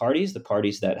parties, the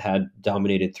parties that had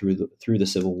dominated through the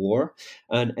Civil War,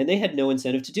 and they had no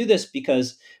incentive to do this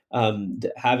because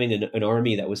having an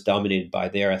army that was dominated by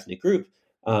their ethnic group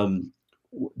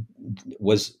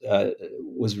was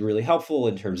really helpful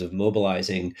in terms of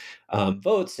mobilizing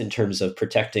votes, in terms of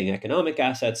protecting economic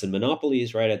assets and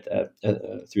monopolies, right,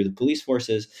 through the police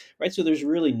forces, right? So there's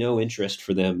really no interest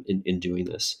for them in doing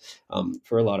this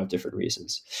for a lot of different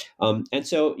reasons. And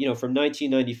so, from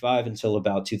 1995 until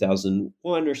about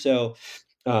 2001 or so,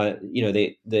 the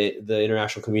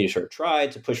international community sort of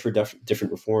tried to push for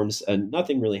different reforms, and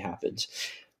nothing really happened.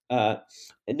 And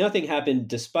nothing happened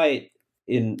despite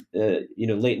in late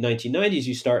 1990s,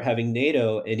 you start having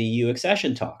NATO and EU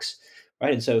accession talks,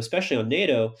 right? And so, especially on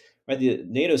NATO, right,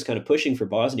 NATO is kind of pushing for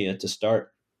Bosnia to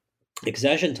start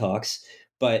accession talks,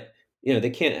 but they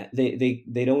can't. They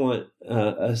don't want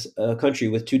a country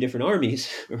with two different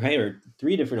armies, right, or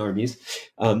three different armies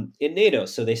in NATO.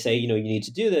 So they say, you need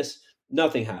to do this.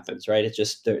 Nothing happens, right? It's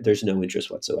just there's no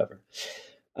interest whatsoever.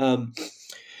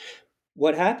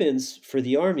 What happens for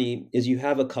the army is you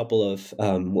have a couple of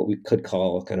what we could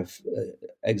call kind of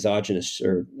exogenous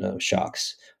or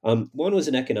shocks. One was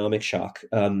an economic shock.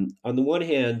 On the one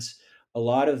hand, a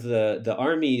lot of the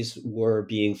armies were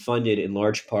being funded in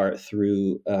large part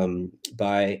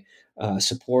by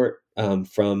support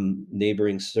from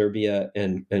neighboring Serbia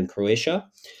and Croatia.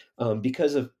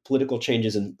 Because of political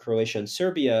changes in Croatia and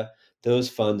Serbia,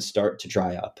 those funds start to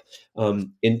dry up.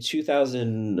 In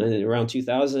 2000, around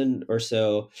 2000 or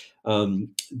so,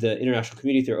 the international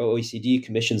community through OECD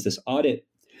commissions this audit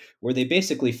where they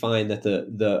basically find that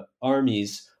the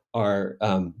armies are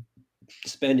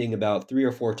spending about 3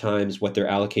 or 4 times what they're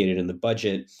allocated in the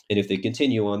budget. And if they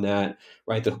continue on that,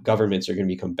 right, the governments are going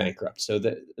to become bankrupt. So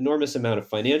the enormous amount of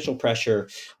financial pressure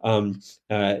from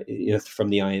the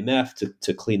IMF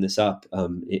to clean this up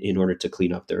in order to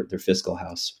clean up their fiscal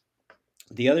house.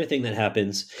 The other thing that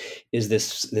happens is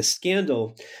this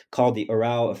scandal called the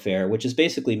Arau affair, which is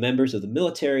basically members of the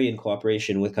military in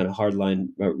cooperation with kind of hardline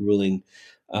ruling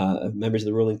members of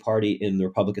the ruling party in the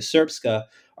Republika Srpska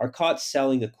are caught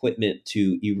selling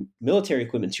military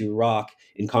equipment to Iraq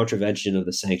in contravention of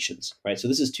the sanctions. Right. So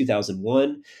this is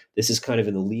 2001. This is kind of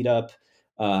in the lead up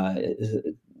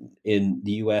in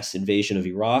the U.S. invasion of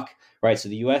Iraq. Right. So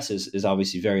the U.S. is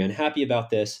obviously very unhappy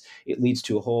about this. It leads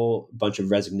to a whole bunch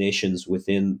of resignations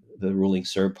within the ruling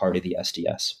Serb party, the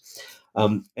SDS.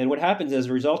 And what happens as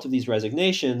a result of these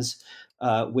resignations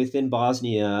within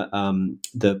Bosnia,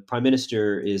 the prime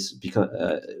minister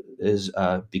becomes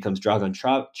Dragan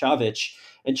Čović,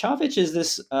 And Chavez is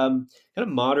this kind of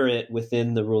moderate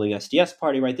within the ruling SDS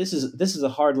party, right? This is a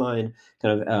hardline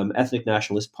kind of ethnic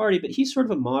nationalist party, but he's sort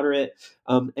of a moderate,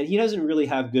 and he doesn't really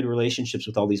have good relationships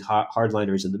with all these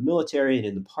hardliners in the military and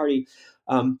in the party,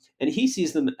 and he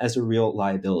sees them as a real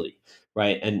liability.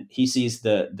 Right, and he sees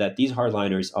that these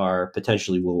hardliners are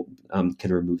potentially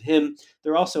can remove him.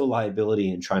 They're also a liability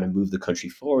in trying to move the country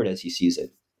forward as he sees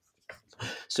it.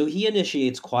 So he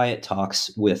initiates quiet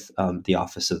talks with the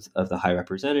office of the High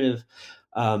Representative,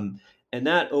 and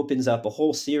that opens up a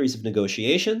whole series of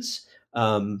negotiations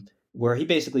where he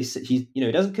basically he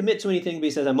doesn't commit to anything, but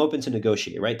he says, "I'm open to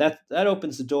negotiate." Right, that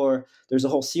opens the door. There's a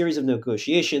whole series of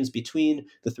negotiations between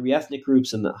the three ethnic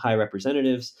groups and the High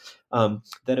Representatives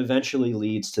that eventually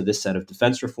leads to this set of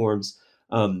defense reforms.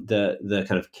 The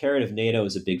kind of carrot of NATO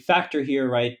is a big factor here,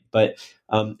 right? But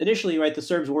initially, right, the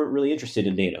Serbs weren't really interested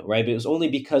in NATO, right? But it was only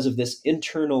because of this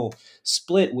internal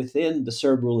split within the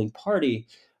Serb ruling party,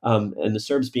 and the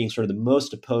Serbs being sort of the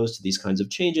most opposed to these kinds of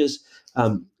changes,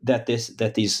 that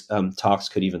these talks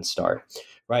could even start,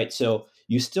 right? So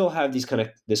you still have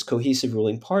this cohesive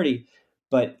ruling party,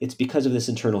 but it's because of this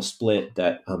internal split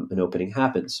that an opening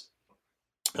happens.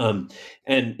 And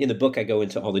in the book, I go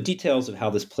into all the details of how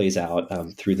this plays out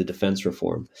through the defense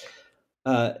reform.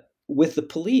 With the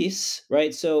police,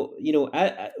 right? So,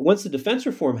 once the defense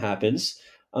reform happens,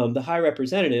 the High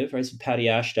Representative, right, so Patty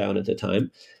Ashdown at the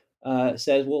time,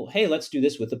 says, well, hey, let's do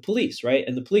this with the police, right?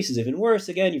 And the police is even worse.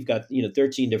 Again, you've got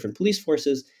 13 different police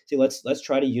forces. So let's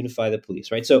try to unify the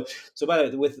police, right? So by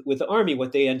the way, with the army,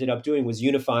 what they ended up doing was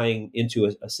unifying into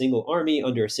a single army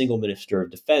under a single minister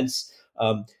of defense.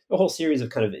 A whole series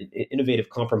of kind of innovative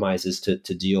compromises to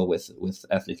deal with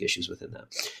ethnic issues within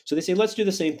that. So they say, let's do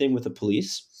the same thing with the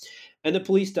police. And the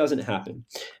police doesn't happen.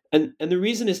 And the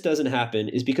reason this doesn't happen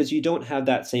is because you don't have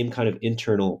that same kind of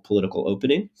internal political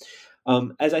opening.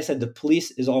 As I said, the police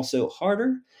is also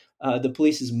harder. The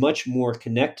police is much more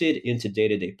connected into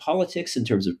day-to-day politics in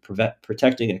terms of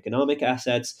protecting economic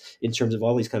assets, in terms of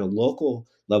all these kind of local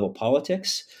level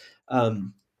politics.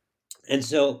 And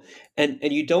so, and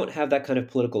you don't have that kind of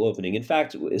political opening. In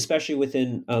fact, especially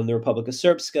within the Republika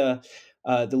Srpska,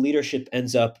 the leadership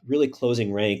ends up really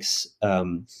closing ranks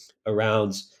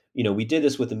around, we did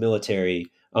this with the military.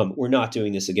 We're not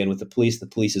doing this again with the police. The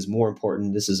police is more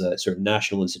important. This is a sort of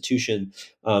national institution.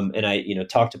 And I,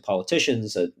 talked to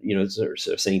politicians, sort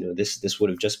of saying, this would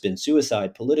have just been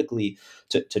suicide politically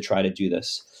to try to do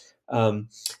this.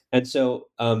 And so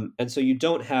you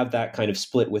don't have that kind of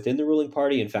split within the ruling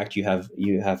party. In fact, you have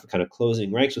kind of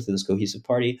closing ranks within this cohesive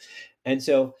party. And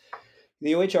so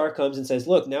the OHR comes and says,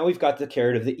 look, now we've got the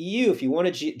carrot of the EU. If you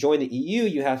want to join the EU,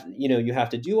 you have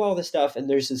to do all this stuff. And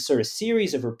there's this sort of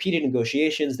series of repeated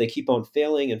negotiations. They keep on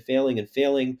failing and failing and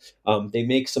failing. They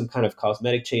make some kind of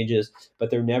cosmetic changes,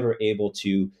 but they're never able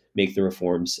to make the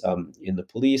reforms in the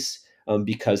police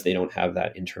because they don't have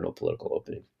that internal political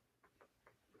opening.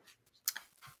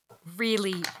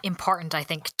 Really important, I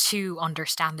think, to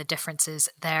understand the differences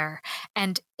there.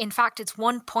 And in fact, it's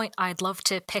one point I'd love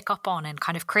to pick up on and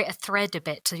kind of create a thread a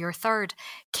bit to your third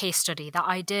case study, the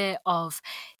idea of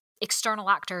external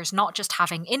actors not just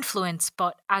having influence,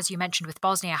 but as you mentioned with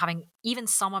Bosnia, having even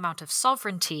some amount of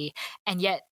sovereignty, and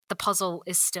yet the puzzle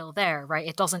is still there,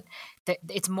 right?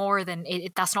 It's more than,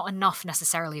 that's not enough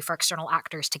necessarily for external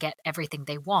actors to get everything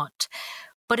they want.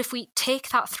 But if we take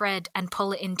that thread and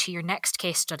pull it into your next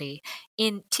case study,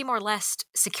 in Timor-Leste,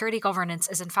 security governance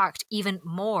is in fact even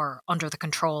more under the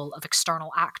control of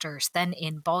external actors than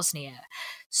in Bosnia.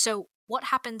 So what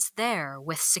happens there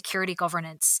with security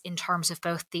governance in terms of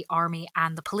both the army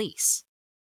and the police?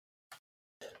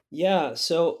 Yeah.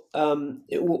 So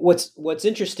what's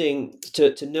interesting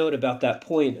to note about that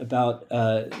point about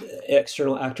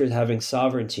external actors having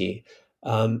sovereignty.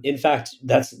 In fact,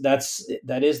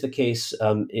 that is the case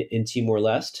in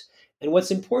Timor-Leste. And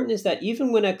what's important is that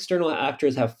even when external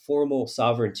actors have formal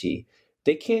sovereignty,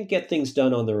 they can't get things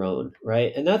done on their own,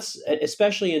 right? And that's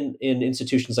especially in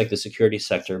institutions like the security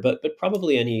sector, but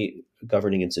probably any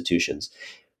governing institutions,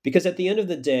 because at the end of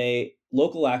the day,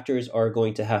 local actors are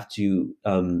going to have to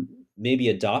maybe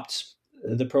adopt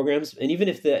the programs, and even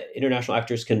if the international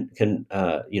actors can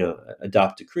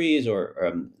adopt decrees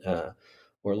or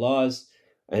laws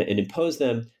and impose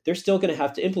them, they're still going to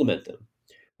have to implement them,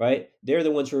 right? They're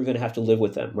the ones who are going to have to live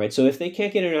with them, right? So if they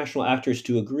can't get international actors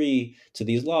to agree to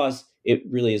these laws, it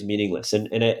really is meaningless. And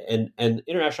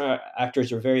international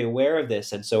actors are very aware of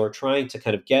this, and so are trying to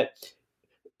kind of get,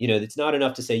 it's not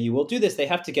enough to say you will do this. They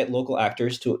have to get local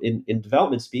actors to, in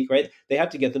development speak, right? They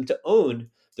have to get them to own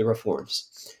the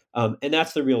reforms. And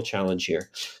that's the real challenge here.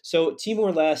 So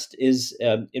Timor-Leste is,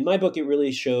 in my book, it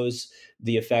really shows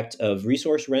the effect of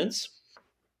resource rents.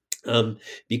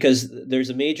 Because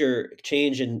there's a major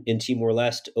change in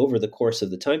Timor-Leste over the course of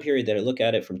the time period that I look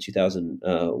at it from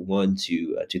 2001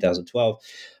 to 2012,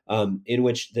 in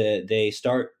which they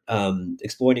start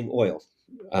exploiting oil.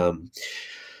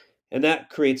 And that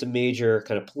creates a major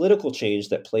kind of political change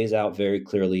that plays out very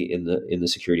clearly in the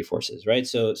security forces, right?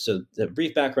 So the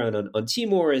brief background on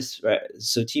Timor is, right,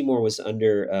 so Timor was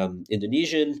under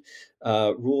Indonesian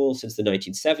rule since the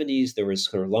 1970s. There was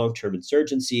kind of long-term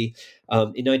insurgency.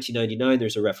 In 1999,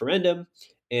 there's a referendum,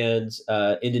 and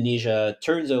Indonesia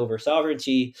turns over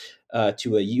sovereignty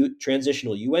to a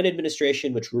transitional UN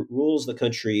administration, which rules the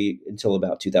country until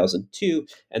about 2002,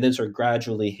 and then sort of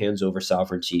gradually hands over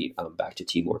sovereignty back to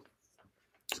Timor.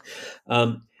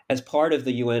 As part of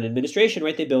the UN administration,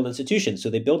 right, they build institutions. So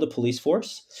they build a police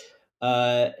force,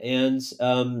 and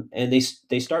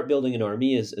they start building an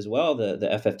army as well, the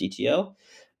FFDTL.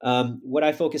 What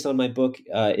I focus on in my book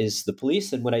is the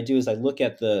police, and what I do is I look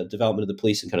at the development of the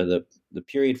police in kind of the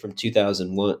period from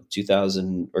 2000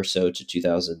 or so to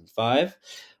 2005.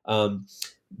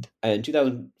 In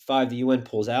 2005, the UN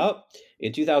pulls out.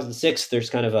 In 2006, there's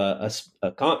kind of a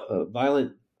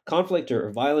violent conflict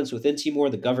or violence within Timor.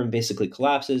 The government basically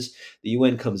collapses. The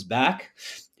UN comes back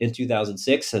in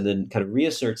 2006 and then kind of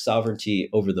reasserts sovereignty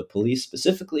over the police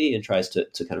specifically and tries to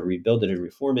kind of rebuild it and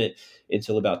reform it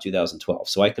until about 2012.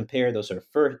 So I compare those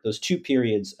those two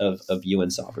periods of UN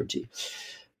sovereignty.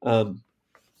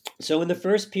 So in the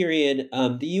first period,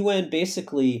 the UN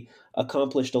basically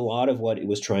accomplished a lot of what it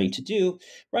was trying to do,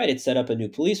 right? It set up a new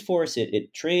police force.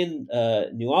 It trained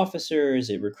new officers.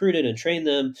 It recruited and trained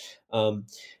them.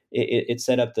 It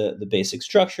set up the basic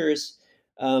structures.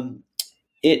 The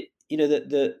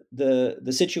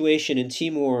situation in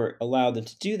Timor allowed them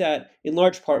to do that in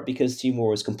large part because Timor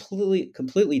was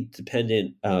completely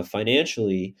dependent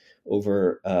financially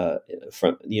over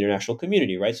from the international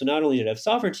community, right? So not only did it have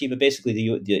sovereignty, but basically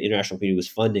the international community was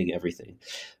funding everything,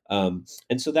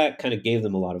 and so that kind of gave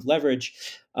them a lot of leverage.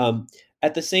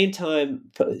 At the same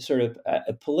time,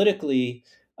 politically,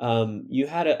 you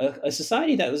had a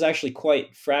society that was actually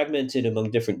quite fragmented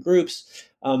among different groups,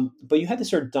 but you had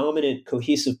this sort of dominant,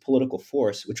 cohesive political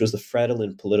force, which was the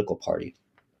Fretilin political party.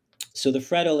 So the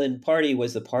Fretilin party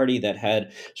was the party that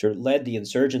had sort of led the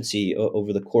insurgency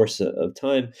over the course of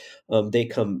time. They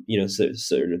come, so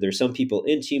there's some people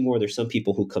in Timor, there's some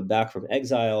people who come back from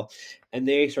exile, and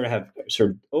they sort of have sort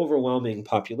of overwhelming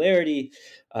popularity.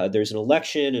 There's an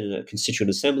election and a constituent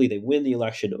assembly. They win the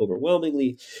election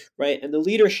overwhelmingly, right? And the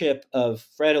leadership of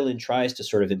Fretilin tries to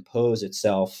sort of impose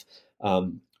itself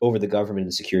over the government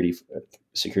and the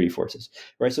security forces,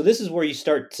 right? So this is where you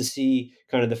start to see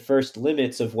kind of the first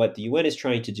limits of what the UN is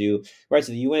trying to do, right?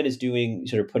 So the UN is doing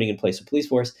sort of putting in place a police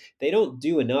force. They don't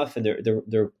do enough, and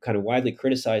they're kind of widely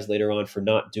criticized later on for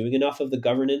not doing enough of the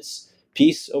governance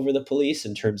piece over the police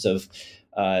in terms of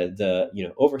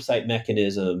the oversight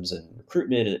mechanisms and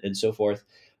recruitment and so forth.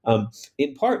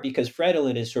 In part because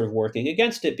Fretilin is sort of working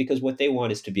against it, because what they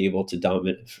want is to be able to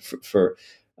dominate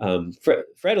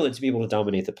Fretilin to be able to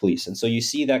dominate the police. And so you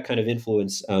see that kind of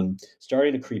influence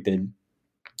starting to creep in,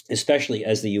 especially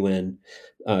as the UN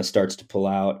starts to pull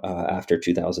out after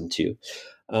 2002.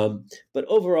 But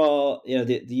overall,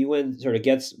 the UN sort of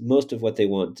gets most of what they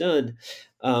want done.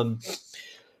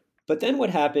 But then what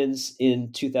happens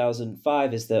in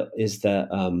 2005 is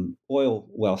that oil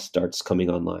wealth starts coming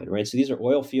online, right? So these are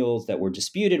oil fields that were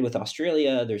disputed with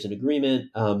Australia. There's an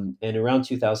agreement, and around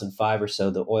 2005 or so,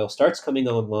 the oil starts coming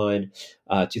online.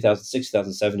 2006,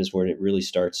 2007 is when it really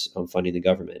starts funding the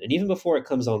government. And even before it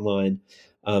comes online,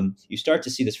 you start to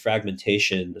see this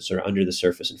fragmentation sort of under the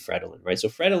surface in Fretilin, right? So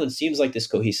Fretilin seems like this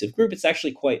cohesive group. It's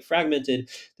actually quite fragmented.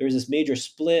 There's this major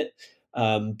split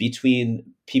between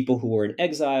people who were in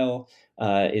exile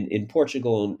in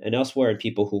Portugal and elsewhere, and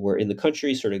people who were in the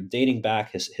country, sort of dating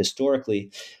back historically.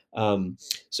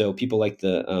 So people like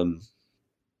the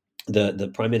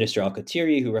Prime Minister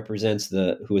Alcatiri, who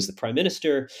is the Prime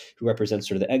Minister, who represents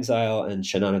sort of the exile, and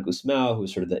Xanana Gusmao, who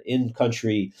is sort of the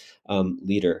in-country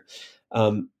leader.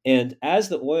 And as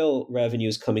the oil revenue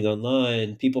is coming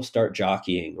online, people start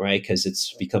jockeying, right? Because it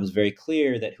becomes very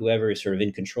clear that whoever is sort of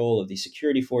in control of these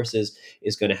security forces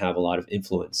is going to have a lot of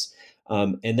influence.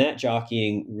 And that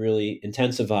jockeying really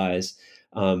intensifies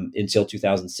until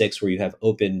 2006, where you have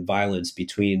open violence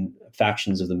between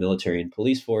factions of the military and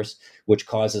police force, which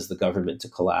causes the government to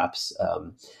collapse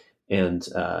and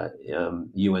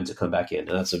UN to come back in.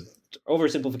 And that's a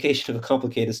oversimplification of a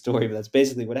complicated story, but that's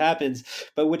basically what happens.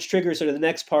 But which triggers sort of the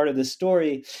next part of this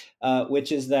story,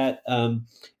 which is that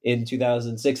in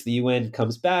 2006, the UN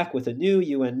comes back with a new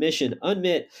UN mission,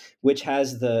 UNMIT, which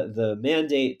has the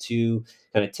mandate to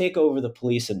kind of take over the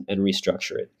police and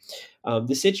restructure it.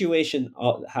 The situation,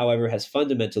 however, has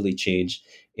fundamentally changed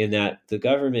in that the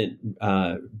government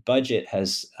budget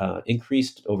has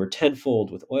increased over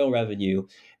tenfold with oil revenue,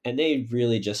 and they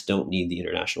really just don't need the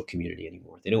international community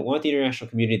anymore. They don't want the international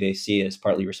community. They see it as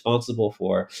partly responsible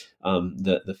for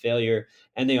the failure,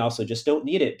 and they also just don't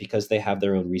need it because they have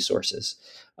their own resources.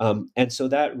 And so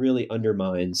that really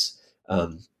undermines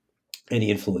any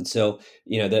influence. So,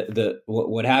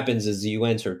 what happens is the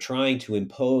UN sort of trying to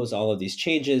impose all of these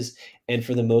changes, and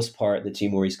for the most part, the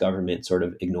Timorese government sort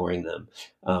of ignoring them,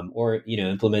 or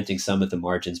implementing some at the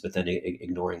margins, but then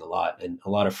ignoring a lot, and a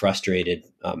lot of frustrated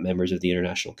members of the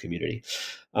international community.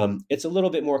 It's a little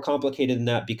bit more complicated than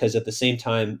that because at the same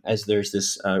time as there's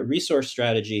this resource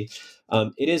strategy,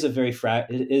 it is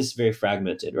very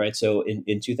fragmented, right? So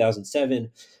in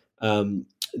 2007,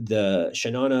 the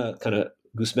Shanana kind of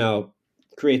Gusmao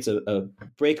creates a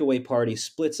breakaway party,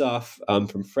 splits off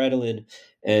from Fredolin,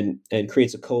 and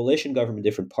creates a coalition government of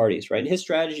different parties, right? And his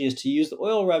strategy is to use the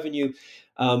oil revenue,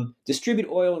 distribute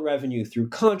oil revenue through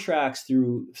contracts,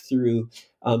 through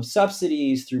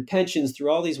subsidies, through pensions, through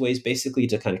all these ways, basically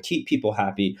to kind of keep people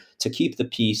happy, to keep the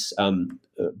peace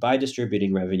by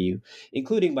distributing revenue,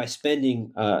 including by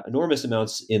spending enormous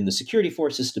amounts in the security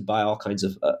forces to buy all kinds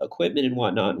of equipment and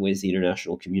whatnot in ways the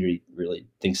international community really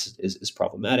thinks is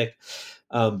problematic.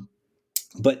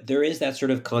 But there is that sort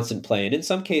of constant play. And in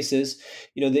some cases,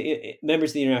 the members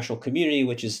of the international community,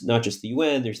 which is not just the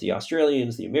UN, there's the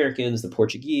Australians, the Americans, the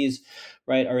Portuguese,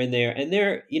 right, are in there. And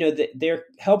they're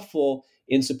helpful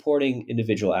in supporting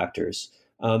individual actors.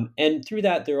 And through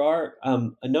that, there are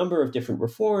a number of different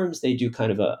reforms. They do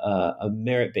kind of a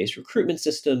merit-based recruitment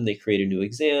system. They create a new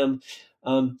exam.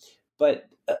 But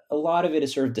a lot of it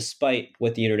is sort of despite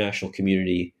what the international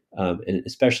community, and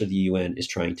especially the UN, is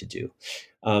trying to do.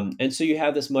 And so you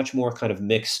have this much more kind of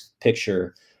mixed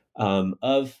picture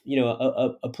of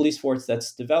a police force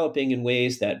that's developing in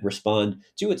ways that respond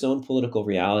to its own political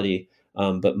reality,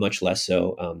 but much less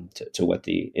so to what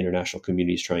the international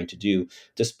community is trying to do,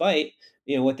 despite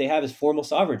what they have is formal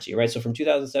sovereignty, right? So from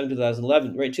 2007 to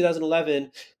 2011, right?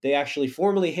 2011, they actually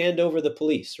formally hand over the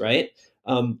police, right?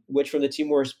 Which from the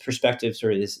Timor's perspective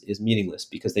sort of is meaningless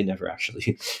because they never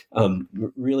actually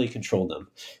really controlled them,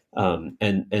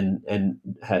 and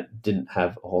didn't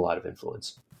have a whole lot of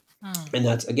influence. And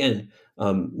that's, again,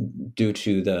 due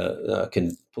to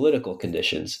the political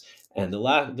conditions and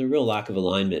the real lack of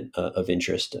alignment of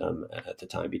interest at the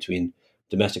time between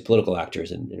domestic political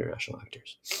actors and international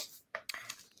actors.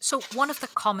 So one of the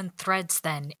common threads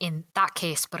then in that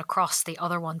case, but across the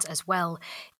other ones as well,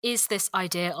 is this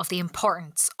idea of the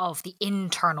importance of the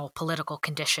internal political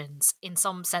conditions, in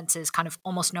some senses, kind of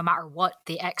almost no matter what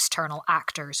the external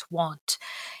actors want.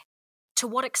 To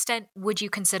what extent would you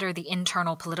consider the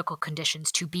internal political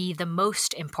conditions to be the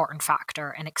most important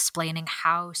factor in explaining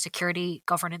how security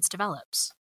governance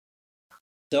develops?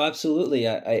 So absolutely,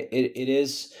 it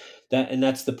is that, and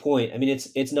that's the point. I mean,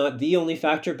 it's not the only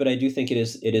factor, but I do think it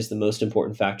is the most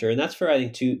important factor, and that's for, I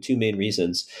think, two main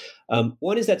reasons.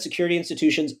 One is that security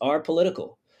institutions are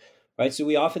political, right? So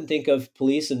we often think of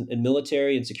police and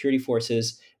military and security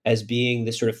forces as being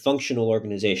this sort of functional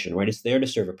organization, right? It's there to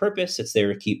serve a purpose. It's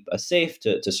there to keep us safe,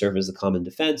 to serve as the common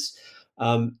defense,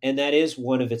 and that is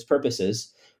one of its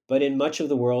purposes. But in much of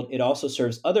the world, it also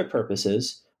serves other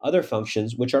purposes, other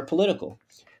functions, which are political.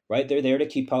 Right, they're there to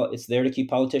keep. It's there to keep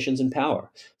politicians in power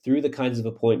through the kinds of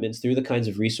appointments, through the kinds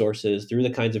of resources, through the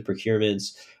kinds of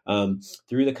procurements,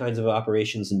 through the kinds of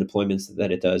operations and deployments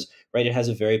that it does. Right, it has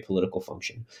a very political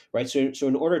function. Right, so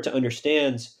in order to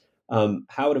understand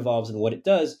how it evolves and what it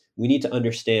does, we need to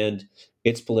understand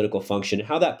its political function,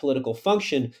 how that political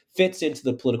function fits into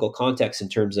the political context in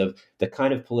terms of the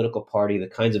kind of political party, the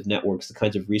kinds of networks, the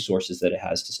kinds of resources that it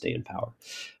has to stay in power.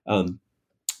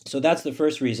 So that's the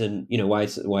first reason, why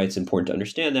it's important to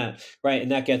understand that, right? And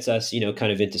that gets us,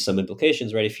 kind of into some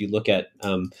implications, right? If you look at,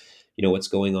 what's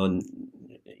going on,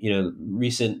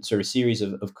 recent sort of series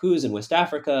of coups in West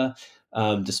Africa,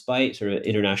 despite sort of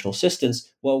international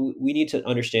assistance, well, we need to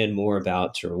understand more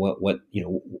about sort of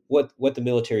what the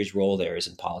military's role there is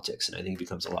in politics, and I think it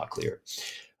becomes a lot clearer.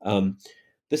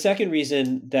 The second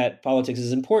reason that politics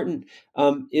is important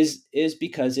is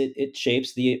because it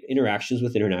shapes the interactions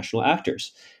with international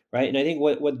actors, right? And I think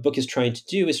what the book is trying to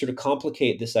do is sort of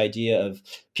complicate this idea of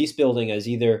peace building as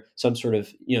either some sort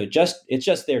of, it's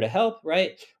just there to help,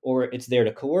 right? Or it's there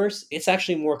to coerce. It's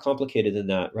actually more complicated than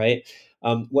that, right?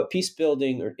 What peace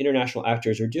building or international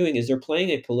actors are doing is they're playing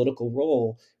a political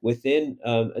role within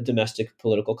a domestic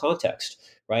political context,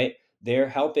 right? They're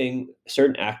helping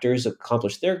certain actors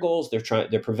accomplish their goals.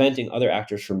 They're preventing other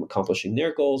actors from accomplishing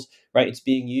their goals, right? It's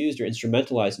being used or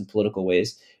instrumentalized in political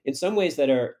ways, in some ways that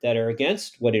are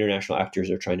against what international actors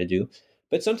are trying to do,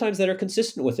 but sometimes that are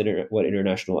consistent with what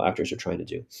international actors are trying to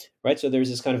do, right? So there's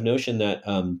this kind of notion that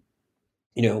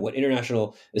what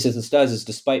international assistance does is,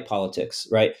 despite politics,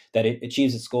 right, that it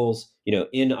achieves its goals,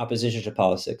 in opposition to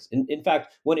politics. In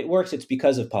fact, when it works, it's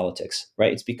because of politics,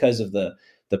 right? It's because of the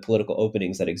political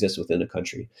openings that exist within a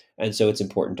country. And so it's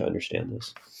important to understand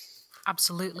this.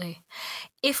 Absolutely.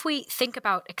 If we think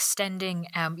about extending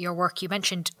your work, you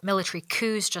mentioned military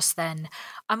coups just then.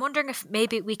 I'm wondering if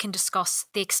maybe we can discuss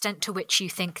the extent to which you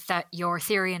think that your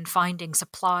theory and findings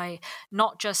apply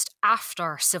not just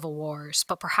after civil wars,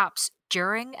 but perhaps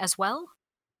during as well.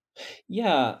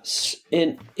 Yeah,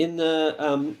 in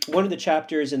the one of the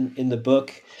chapters in the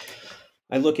book,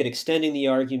 I look at extending the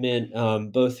argument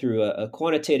both through a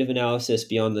quantitative analysis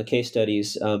beyond the case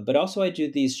studies, but also I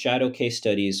do these shadow case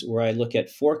studies where I look at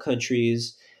 4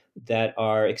 countries that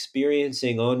are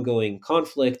experiencing ongoing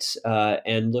conflicts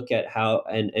and look at how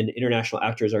and international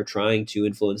actors are trying to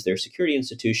influence their security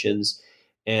institutions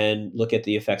and look at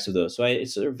the effects of those. So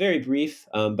it's sort of very brief,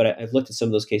 but I've looked at some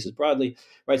of those cases broadly,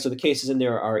 right? So the cases in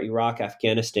there are Iraq,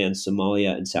 Afghanistan,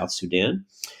 Somalia, and South Sudan.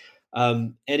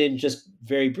 And in just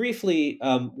very briefly,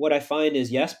 what I find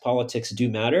is, yes, politics do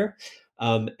matter.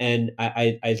 And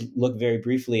I look very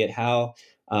briefly at how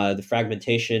the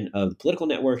fragmentation of the political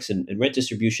networks and rent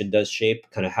distribution does shape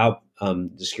kind of how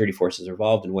the security forces are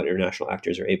involved and what international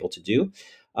actors are able to do.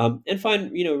 And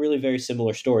find, really very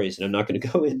similar stories. And I'm not going to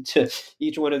go into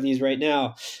each one of these right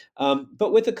now.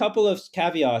 But with a couple of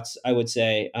caveats, I would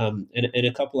say, and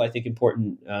a couple, I think,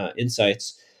 important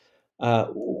insights.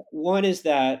 One is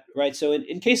that, right, so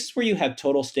in cases where you have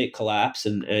total state collapse,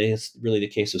 and it's really the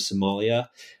case of Somalia,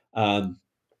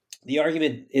 the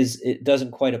argument is it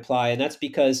doesn't quite apply, and that's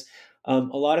because a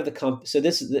lot of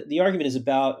the argument is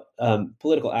about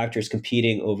political actors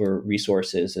competing over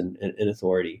resources and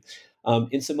authority.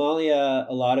 In Somalia,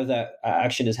 a lot of that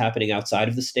action is happening outside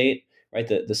of the state, right?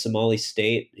 The Somali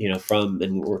state,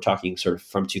 and we're talking sort of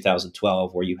from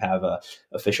 2012, where you have a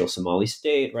official Somali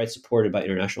state, right, supported by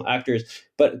international actors,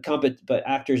 but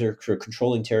actors are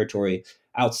controlling territory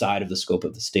outside of the scope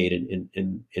of the state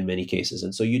in many cases,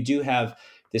 and so you do have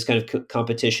this kind of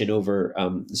competition over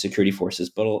the security forces,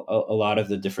 but a lot of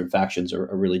the different factions are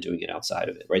really doing it outside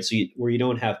of it, right? So where you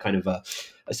don't have kind of a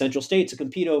central state to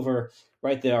compete over,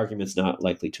 right, the argument's not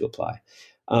likely to apply.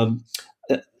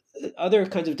 Other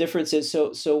kinds of differences.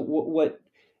 So what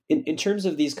in terms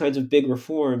of these kinds of big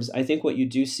reforms, I think what you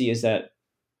do see is that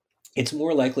it's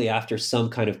more likely after some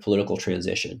kind of political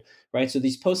transition, right? So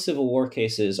these post-Civil War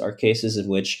cases are cases in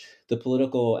which the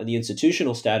political and the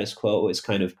institutional status quo is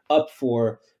kind of up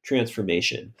for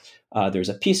transformation. There's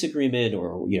a peace agreement,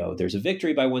 or there's a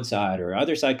victory by one side, or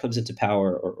other side comes into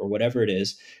power, or whatever it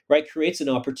is, right? Creates an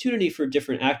opportunity for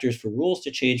different actors, for rules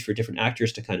to change, for different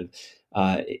actors to kind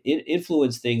of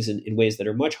influence things in ways that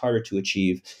are much harder to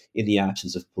achieve in the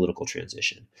absence of political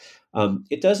transition.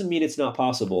 It doesn't mean it's not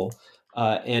possible.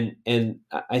 And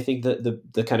I think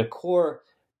the kind of core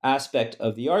aspect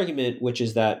of the argument, which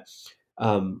is that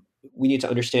we need to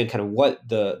understand kind of what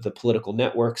the political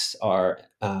networks are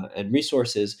and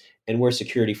resources, and where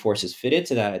security forces fit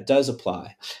into that, it does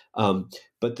apply.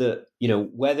 But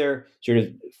whether sort of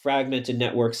fragmented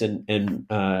networks and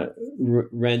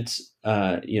rent,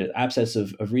 absence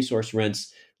of resource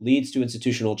rents leads to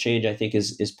institutional change, I think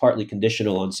is partly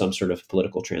conditional on some sort of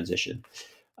political transition.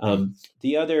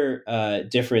 The other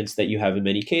difference that you have in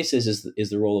many cases is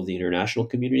the role of the international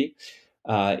community.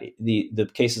 The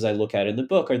cases I look at in the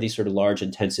book are these sort of large,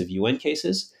 intensive UN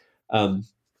cases.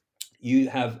 We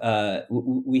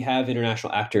have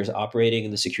international actors operating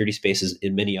in the security spaces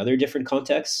in many other different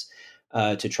contexts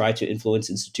to try to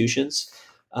influence institutions.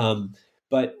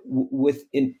 But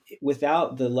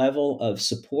without the level of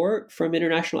support from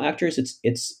international actors,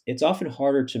 it's often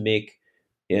harder to make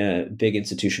big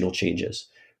institutional changes,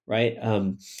 right?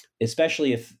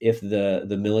 Especially if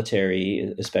the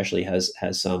military, especially has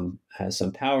some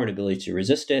power and ability to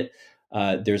resist it.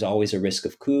 There's always a risk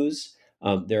of coups.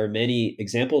 There are many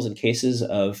examples and cases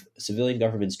of civilian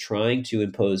governments trying to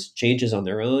impose changes on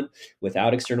their own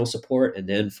without external support, and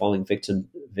then falling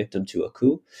victim to a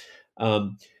coup.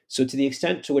 So to the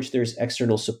extent to which there's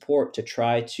external support to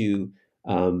try to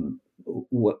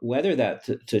whether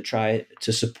that to try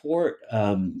to support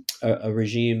a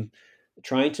regime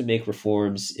trying to make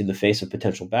reforms in the face of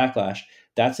potential backlash,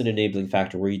 that's an enabling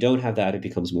factor. Where you don't have that, it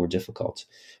becomes more difficult.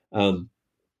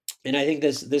 And I think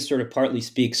this sort of partly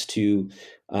speaks to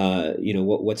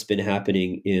what's been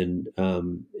happening in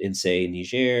say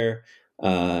Niger,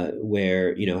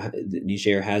 where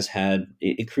Niger has had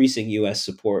increasing U.S.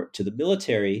 support to the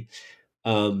military,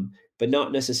 but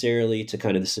not necessarily to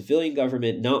kind of the civilian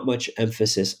government. Not much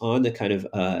emphasis on the kind of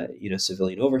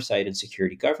civilian oversight and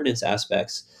security governance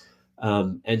aspects,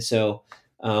 and so.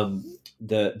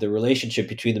 The relationship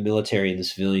between the military and the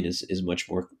civilian is much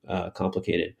more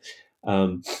complicated.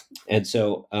 And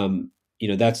so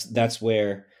that's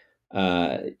where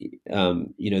the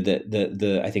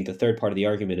I think the third part of the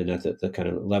argument, and that the kind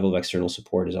of level of external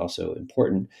support is also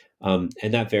important, and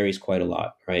that varies quite a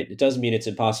lot, right? It doesn't mean it's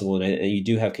impossible, and you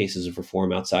do have cases of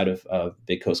reform outside of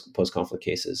big post conflict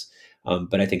cases,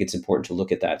 but I think it's important to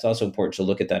look at that. It's also important to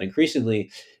look at that increasingly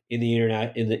in the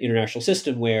international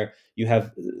system, where you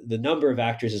have the number of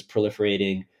actors is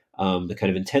proliferating, the kind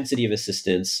of intensity of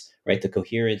assistance. Right, the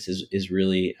coherence is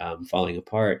really falling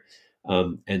apart,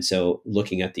 and so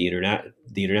looking at the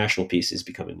international piece is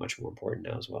becoming much more important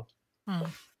now as well.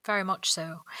 Very much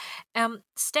so.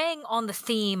 Staying on the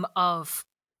theme of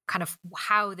kind of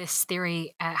how this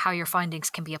theory, how your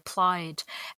findings can be applied,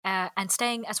 and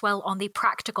staying as well on the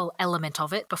practical element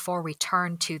of it before we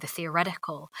turn to the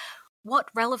theoretical, what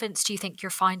relevance do you think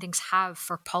your findings have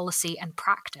for policy and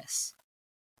practice?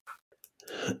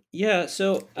 Yeah,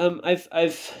 so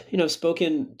I've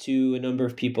spoken to a number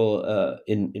of people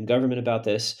in government about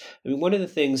this. I mean, one of the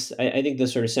things I think the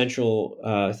sort of central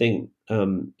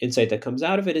insight that comes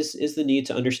out of it is the need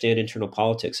to understand internal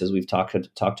politics, as we've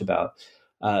talked about.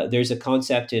 There's a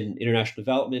concept in international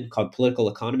development called political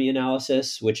economy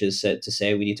analysis, which is said to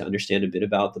say we need to understand a bit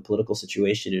about the political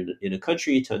situation in a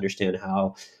country to understand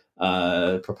how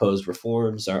proposed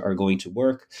reforms are going to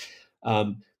work.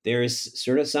 There is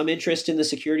sort of some interest in the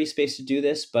security space to do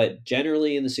this, but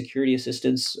generally in the security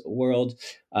assistance world,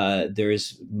 there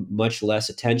is much less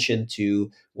attention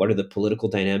to what are the political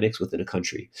dynamics within a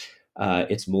country.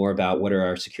 It's more about what are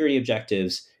our security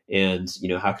objectives, and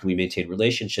how can we maintain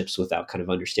relationships without kind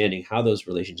of understanding how those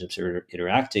relationships are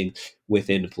interacting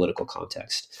within a political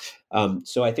context.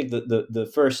 So I think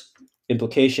the first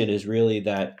implication is really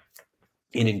that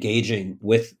in engaging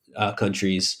with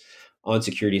countries on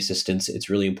security assistance, it's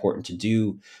really important to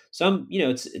do some,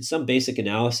 it's some basic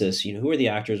analysis. Who are the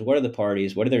actors? What are the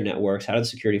parties? What are their networks? How do the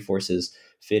security forces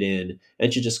fit in?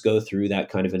 And to just go through that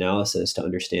kind of analysis to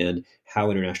understand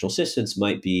how international assistance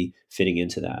might be fitting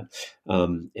into that.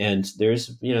 And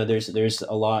there's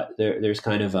a lot there's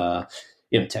kind of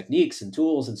techniques and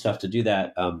tools and stuff to do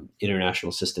that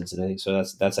international assistance. And I think so.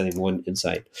 That's I think one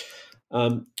insight.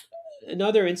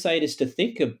 Another insight is to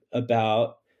think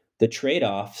about the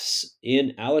trade-offs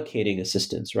in allocating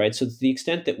assistance, right? So to the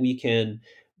extent that we can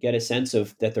get a sense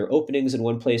of that there are openings in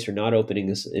one place or not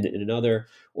openings in another,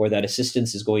 or that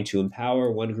assistance is going to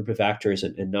empower one group of actors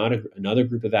and not another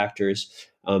group of actors,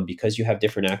 because you have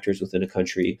different actors within a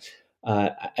country.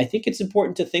 I think it's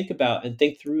important to think about and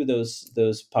think through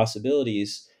those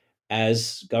possibilities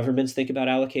as governments think about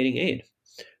allocating aid,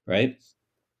 right?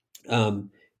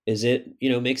 Is it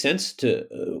make sense to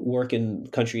work in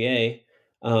country A,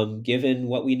 given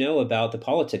what we know about the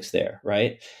politics there,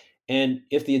 right? And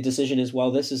if the decision is,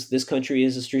 well, this country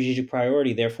is a strategic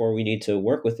priority, therefore we need to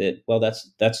work with it. Well, that's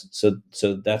a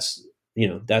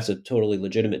totally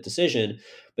legitimate decision.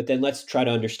 But then let's try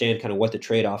to understand kind of what the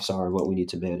trade-offs are and what we need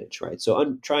to manage, right? So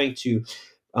I'm trying to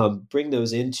bring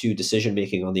those into decision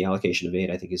making on the allocation of aid,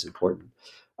 I think, is important.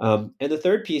 And the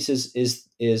third piece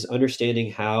is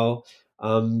understanding how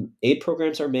aid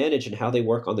programs are managed and how they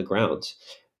work on the ground.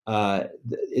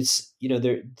 It's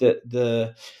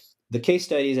the case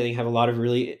studies, I think, have a lot of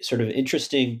really sort of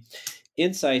interesting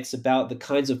insights about the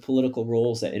kinds of political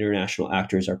roles that international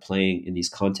actors are playing in these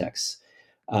contexts.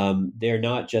 They're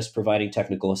not just providing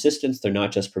technical assistance. They're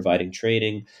not just providing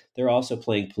trading. They're also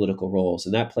playing political roles.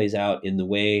 And that plays out in the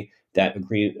way that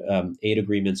aid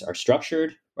agreements are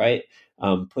structured, right?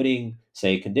 Putting,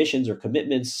 say, conditions or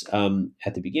commitments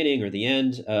at the beginning or the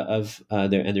end of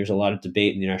there. And there's a lot of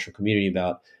debate in the international community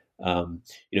about,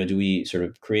 do we sort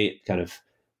of create kind of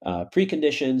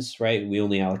preconditions, right? We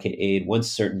only allocate aid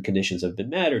once certain conditions have been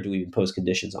met, or do we impose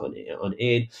conditions on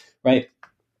aid, right?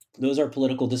 Those are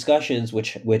political discussions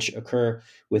which occur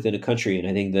within a country, and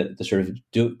I think that the sort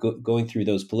of going through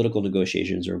those political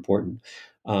negotiations are important.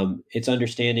 It's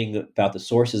understanding about the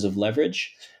sources of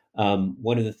leverage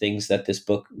one of the things that this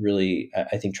book really,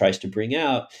 I think, tries to bring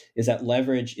out is that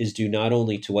leverage is due not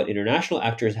only to what international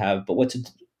actors have, but what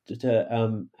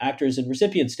actors and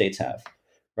recipient states have,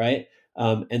 right?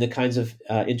 And the kinds of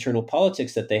internal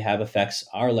politics that they have affects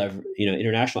our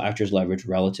international actors' leverage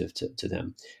relative to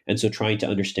them. And so, trying to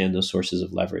understand those sources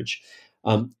of leverage,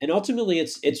 and ultimately,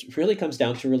 it's really comes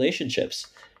down to relationships.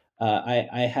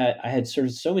 I had sort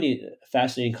of so many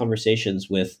fascinating conversations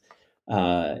with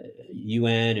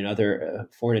UN and other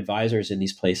foreign advisors in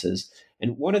these places,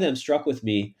 and one of them struck with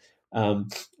me,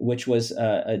 which was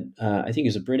I think he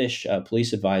was a British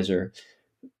police advisor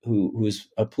who was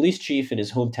a police chief in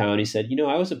his hometown. He said,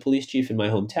 I was a police chief in my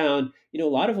hometown. A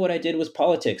lot of what I did was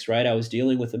politics, right? I was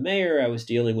dealing with the mayor, I was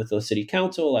dealing with the city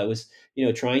council, I was,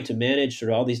 trying to manage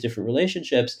sort of all these different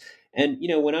relationships. And,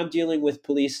 when I'm dealing with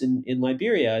police in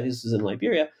Liberia, this is in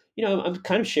Liberia, I'm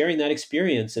kind of sharing that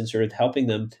experience and sort of helping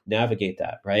them navigate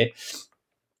that, right?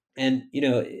 And,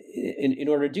 in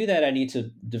order to do that, I need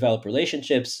to develop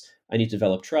relationships, I need to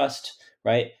develop trust,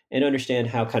 right? And understand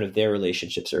how kind of their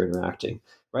relationships are interacting,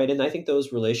 right? And I think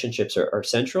those relationships are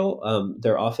central.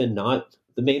 They're often not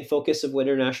the main focus of what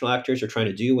international actors are trying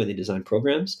to do when they design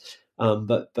programs.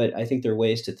 But I think there are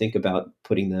ways to think about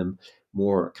putting them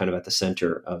more kind of at the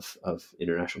center of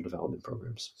international development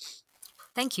programs.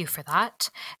 Thank you for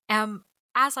that.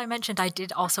 As I mentioned, I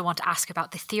did also want to ask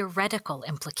about the theoretical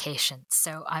implications.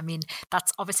 So, I mean,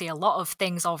 that's obviously a lot of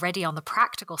things already on the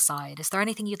practical side. Is there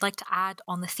anything you'd like to add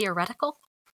on the theoretical?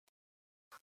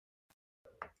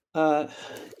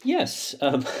 Yes.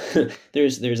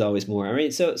 There's always more. All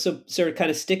right. So sort of kind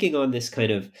of sticking on this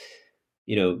kind of,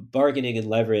 bargaining and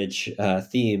leverage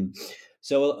theme.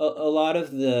 So a lot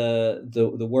of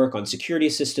the work on security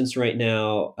assistance right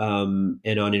now,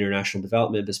 and on international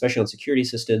development, but especially on security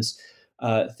assistance,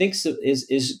 thinks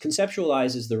is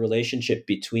conceptualizes the relationship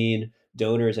between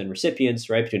donors and recipients,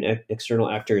 right, between external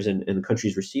actors and the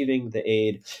countries receiving the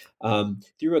aid,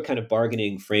 through a kind of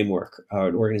bargaining framework,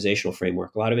 an organizational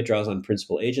framework. A lot of it draws on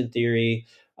principal agent theory,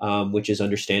 which is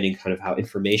understanding kind of how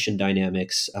information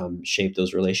dynamics shape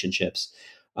those relationships.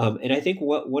 And I think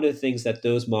one of the things that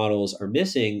those models are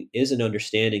missing is an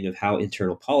understanding of how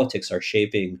internal politics are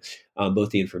shaping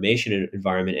both the information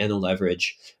environment and the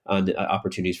leverage on the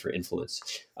opportunities for influence.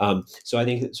 So I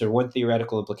think sort of one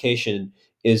theoretical implication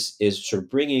is sort of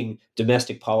bringing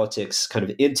domestic politics kind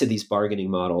of into these bargaining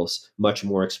models much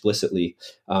more explicitly,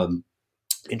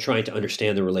 and trying to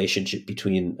understand the relationship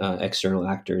between external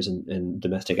actors and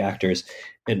domestic actors,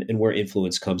 and where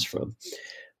influence comes from.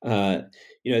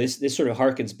 This sort of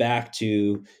harkens back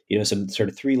to some sort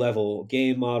of 3-level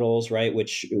game models, right?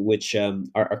 Which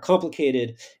are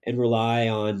complicated and rely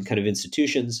on kind of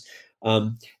institutions.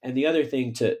 And the other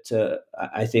thing to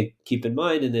I think keep in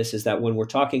mind in this is that when we're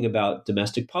talking about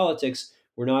domestic politics,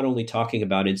 we're not only talking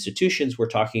about institutions, we're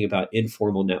talking about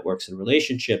informal networks and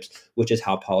relationships, which is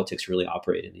how politics really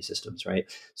operate in these systems, right?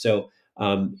 So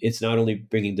it's not only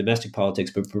bringing domestic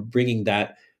politics, but bringing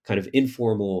that kind of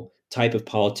informal type of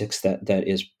politics that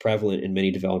is prevalent in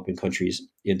many developing countries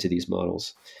into these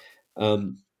models.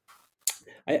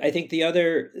 I think the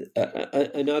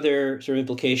another sort of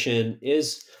implication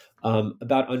is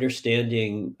about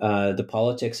understanding the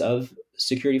politics of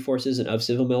security forces and of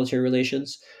civil military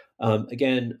relations.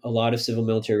 Again, a lot of civil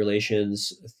military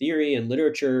relations theory and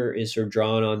literature is sort of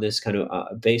drawn on this kind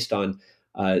of based on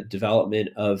development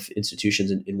of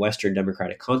institutions in Western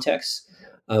democratic contexts.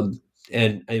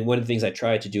 And one of the things I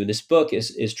try to do in this book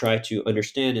is try to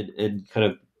understand and kind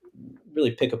of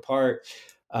really pick apart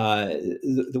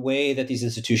the way that these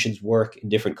institutions work in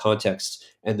different contexts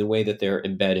and the way that they're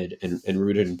embedded and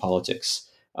rooted in politics.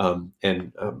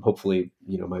 And hopefully,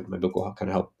 my book will kind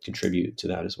of help contribute to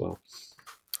that as well.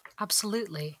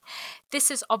 Absolutely.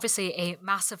 This is obviously a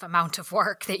massive amount of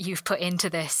work that you've put into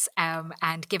this,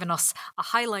 and given us a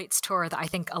highlights tour that I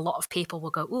think a lot of people will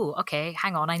go, ooh, okay,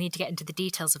 hang on, I need to get into the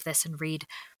details of this and read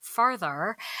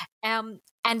further. And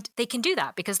they can do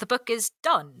that because the book is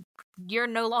done. You're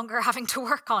no longer having to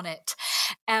work on it.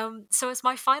 So as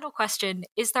my final question,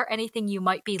 is there anything you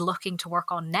might be looking to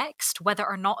work on next, whether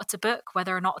or not it's a book,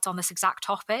 whether or not it's on this exact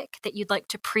topic, that you'd like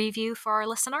to preview for our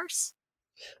listeners?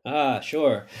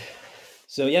 Sure.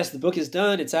 So yes, the book is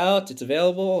done. It's out. It's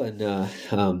available, and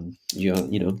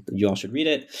you all should read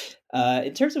it.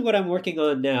 In terms of what I'm working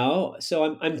on now,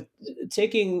 so I'm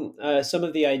taking some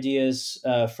of the ideas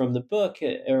from the book,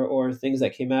 or things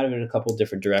that came out of it, in a couple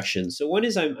different directions. So one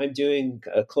is I'm doing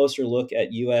a closer look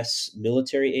at U.S.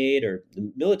 military aid, or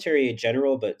military aid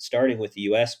general, but starting with the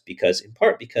U.S. because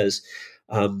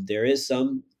there is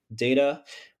some data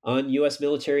on U.S.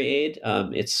 military aid.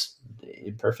 It's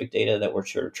imperfect data that we're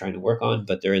sort of trying to work on,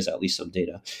 but there is at least some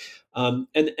data. And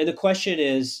the question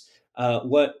is,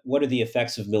 what are the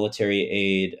effects of military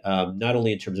aid, not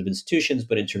only in terms of institutions,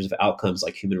 but in terms of outcomes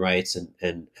like human rights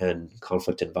and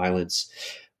conflict and violence?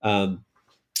 Um,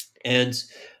 and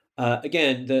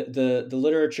Again, the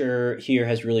literature here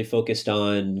has really focused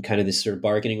on kind of this sort of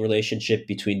bargaining relationship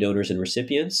between donors and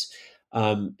recipients.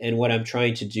 And what I'm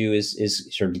trying to do is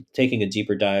sort of taking a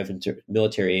deeper dive into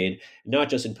military aid, not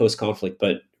just in post conflict,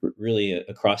 but really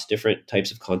across different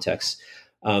types of contexts.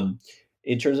 Um,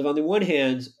 in terms of, on the one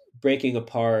hand, breaking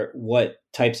apart what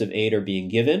types of aid are being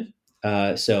given.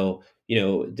 So,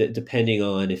 depending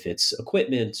on if it's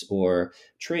equipment or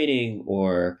training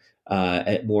or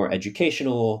more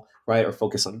educational, right, or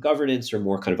focus on governance or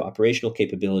more kind of operational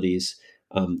capabilities,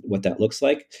 what that looks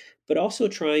like, but also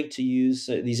trying to use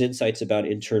these insights about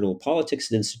internal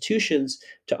politics and institutions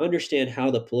to understand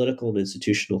how the political and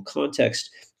institutional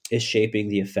context is shaping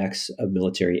the effects of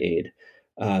military aid.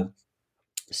 Uh,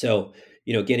 so,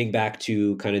 getting back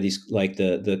to kind of these, like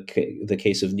the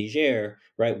case of Niger,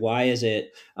 right? Why is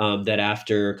it that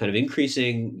after kind of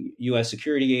increasing U.S.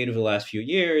 security aid over the last few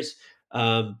years,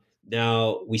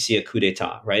 now we see a coup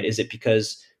d'état, right? Is it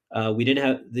because we didn't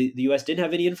have the U.S. didn't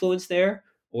have any influence there,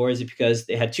 or is it because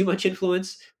they had too much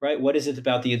influence, right? What is it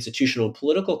about the institutional and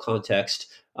political context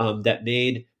that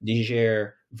made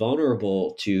Niger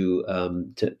vulnerable to a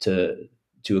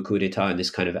coup d'état and this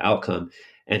kind of outcome?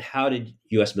 And how did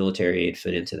U.S. military aid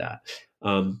fit into that?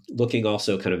 Looking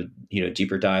also kind of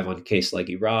deeper dive on a case like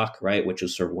Iraq, right, which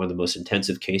was sort of one of the most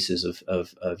intensive cases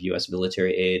of U.S.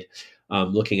 military aid.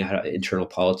 Looking at how internal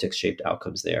politics shaped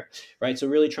outcomes there, right? So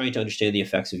really trying to understand the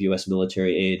effects of U.S.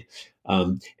 military aid,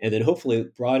 and then hopefully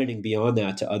broadening beyond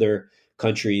that to other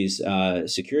countries'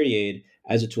 security aid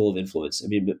as a tool of influence. I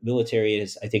mean, military aid,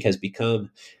 I think, has become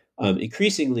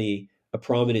increasingly a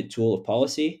prominent tool of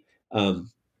policy.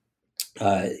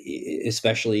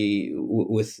 Especially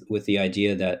with the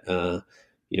idea that the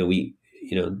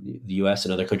U.S.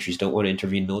 and other countries don't want to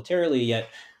intervene militarily, yet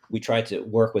we try to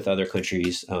work with other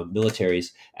countries'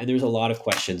 militaries, and there's a lot of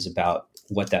questions about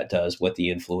what that does, what the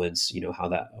influence,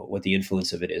 what the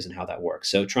influence of it is, and how that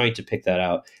works. So trying to pick that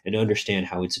out and understand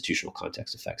how institutional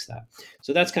context affects that.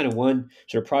 So that's kind of one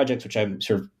sort of project which I'm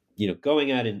sort of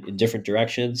going at in different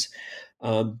directions.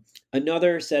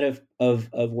 Another set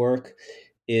of work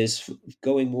is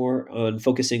going more on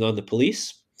focusing on the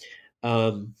police,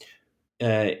 in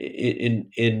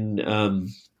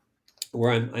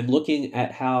where I'm looking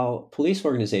at how police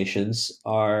organizations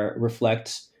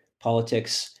reflect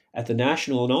politics at the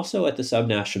national and also at the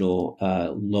subnational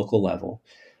local level.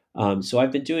 So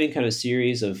I've been doing kind of a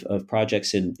series of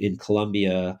projects in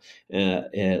Colombia,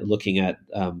 looking at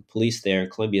police there.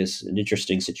 Colombia is an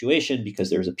interesting situation because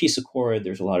there's a peace accord.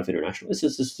 There's a lot of international.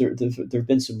 There have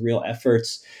been some real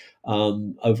efforts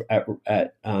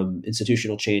at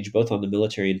institutional change, both on the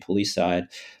military and police side.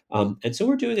 And so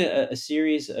we're doing a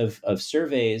series of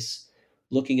surveys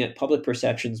looking at public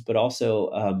perceptions, but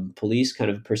also police kind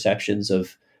of perceptions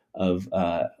of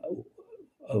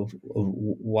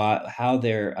how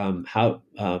their how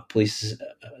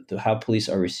police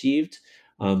are received,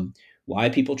 why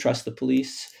people trust the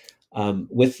police,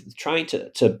 with trying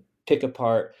to pick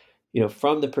apart,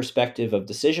 from the perspective of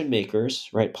decision makers,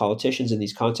 right, politicians in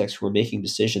these contexts who are making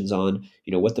decisions on,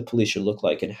 what the police should look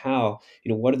like and how,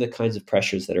 what are the kinds of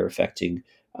pressures that are affecting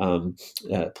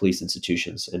police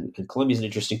institutions. And Colombia is an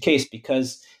interesting case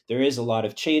because there is a lot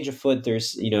of change afoot.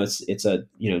 There's, it's a,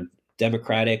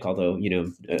 democratic, although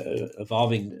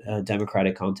evolving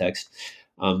democratic context.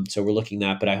 So we're looking at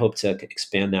that, but I hope to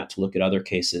expand that to look at other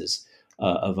cases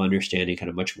of understanding kind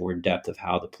of much more in depth of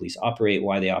how the police operate,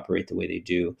 why they operate the way they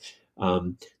do,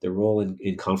 their role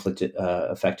in conflict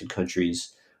affected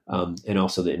countries, and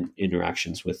also the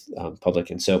interactions with public.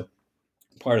 And so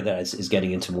part of that is getting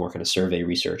into more kind of survey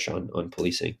research on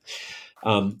policing,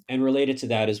 and related to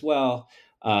that as well.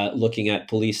 Looking at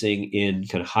policing in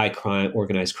kind of high crime,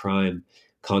 organized crime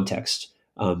context,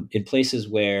 in places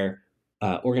where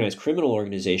organized criminal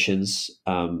organizations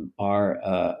are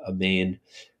a main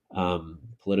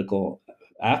political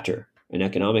actor, an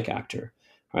economic actor.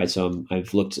 All right, so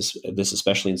I've looked at this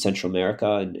especially in Central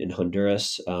America and in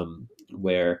Honduras,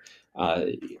 where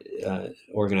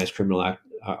organized criminal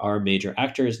are major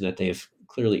actors, and that they have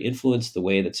clearly influenced the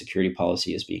way that security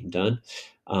policy is being done.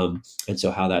 And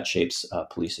so how that shapes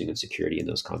policing and security in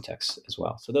those contexts as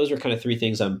well. So those are kind of three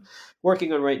things I'm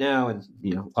working on right now, and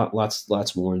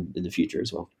lots more in the future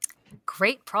as well.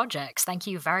 Great projects. Thank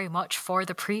you very much for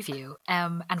the preview.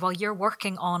 And while you're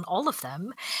working on all of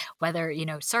them, whether,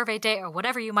 survey data or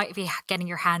whatever you might be getting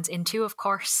your hands into, of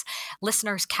course,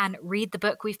 listeners can read the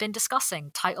book we've been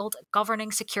discussing, titled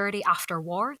Governing Security After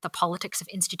War, The Politics of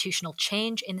Institutional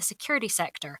Change in the Security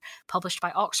Sector, published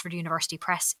by Oxford University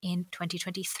Press in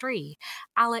 2023.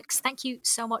 Alex, thank you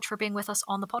so much for being with us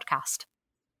on the podcast.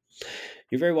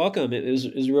 You're very welcome. It was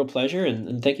a real pleasure,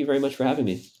 and thank you very much for having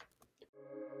me.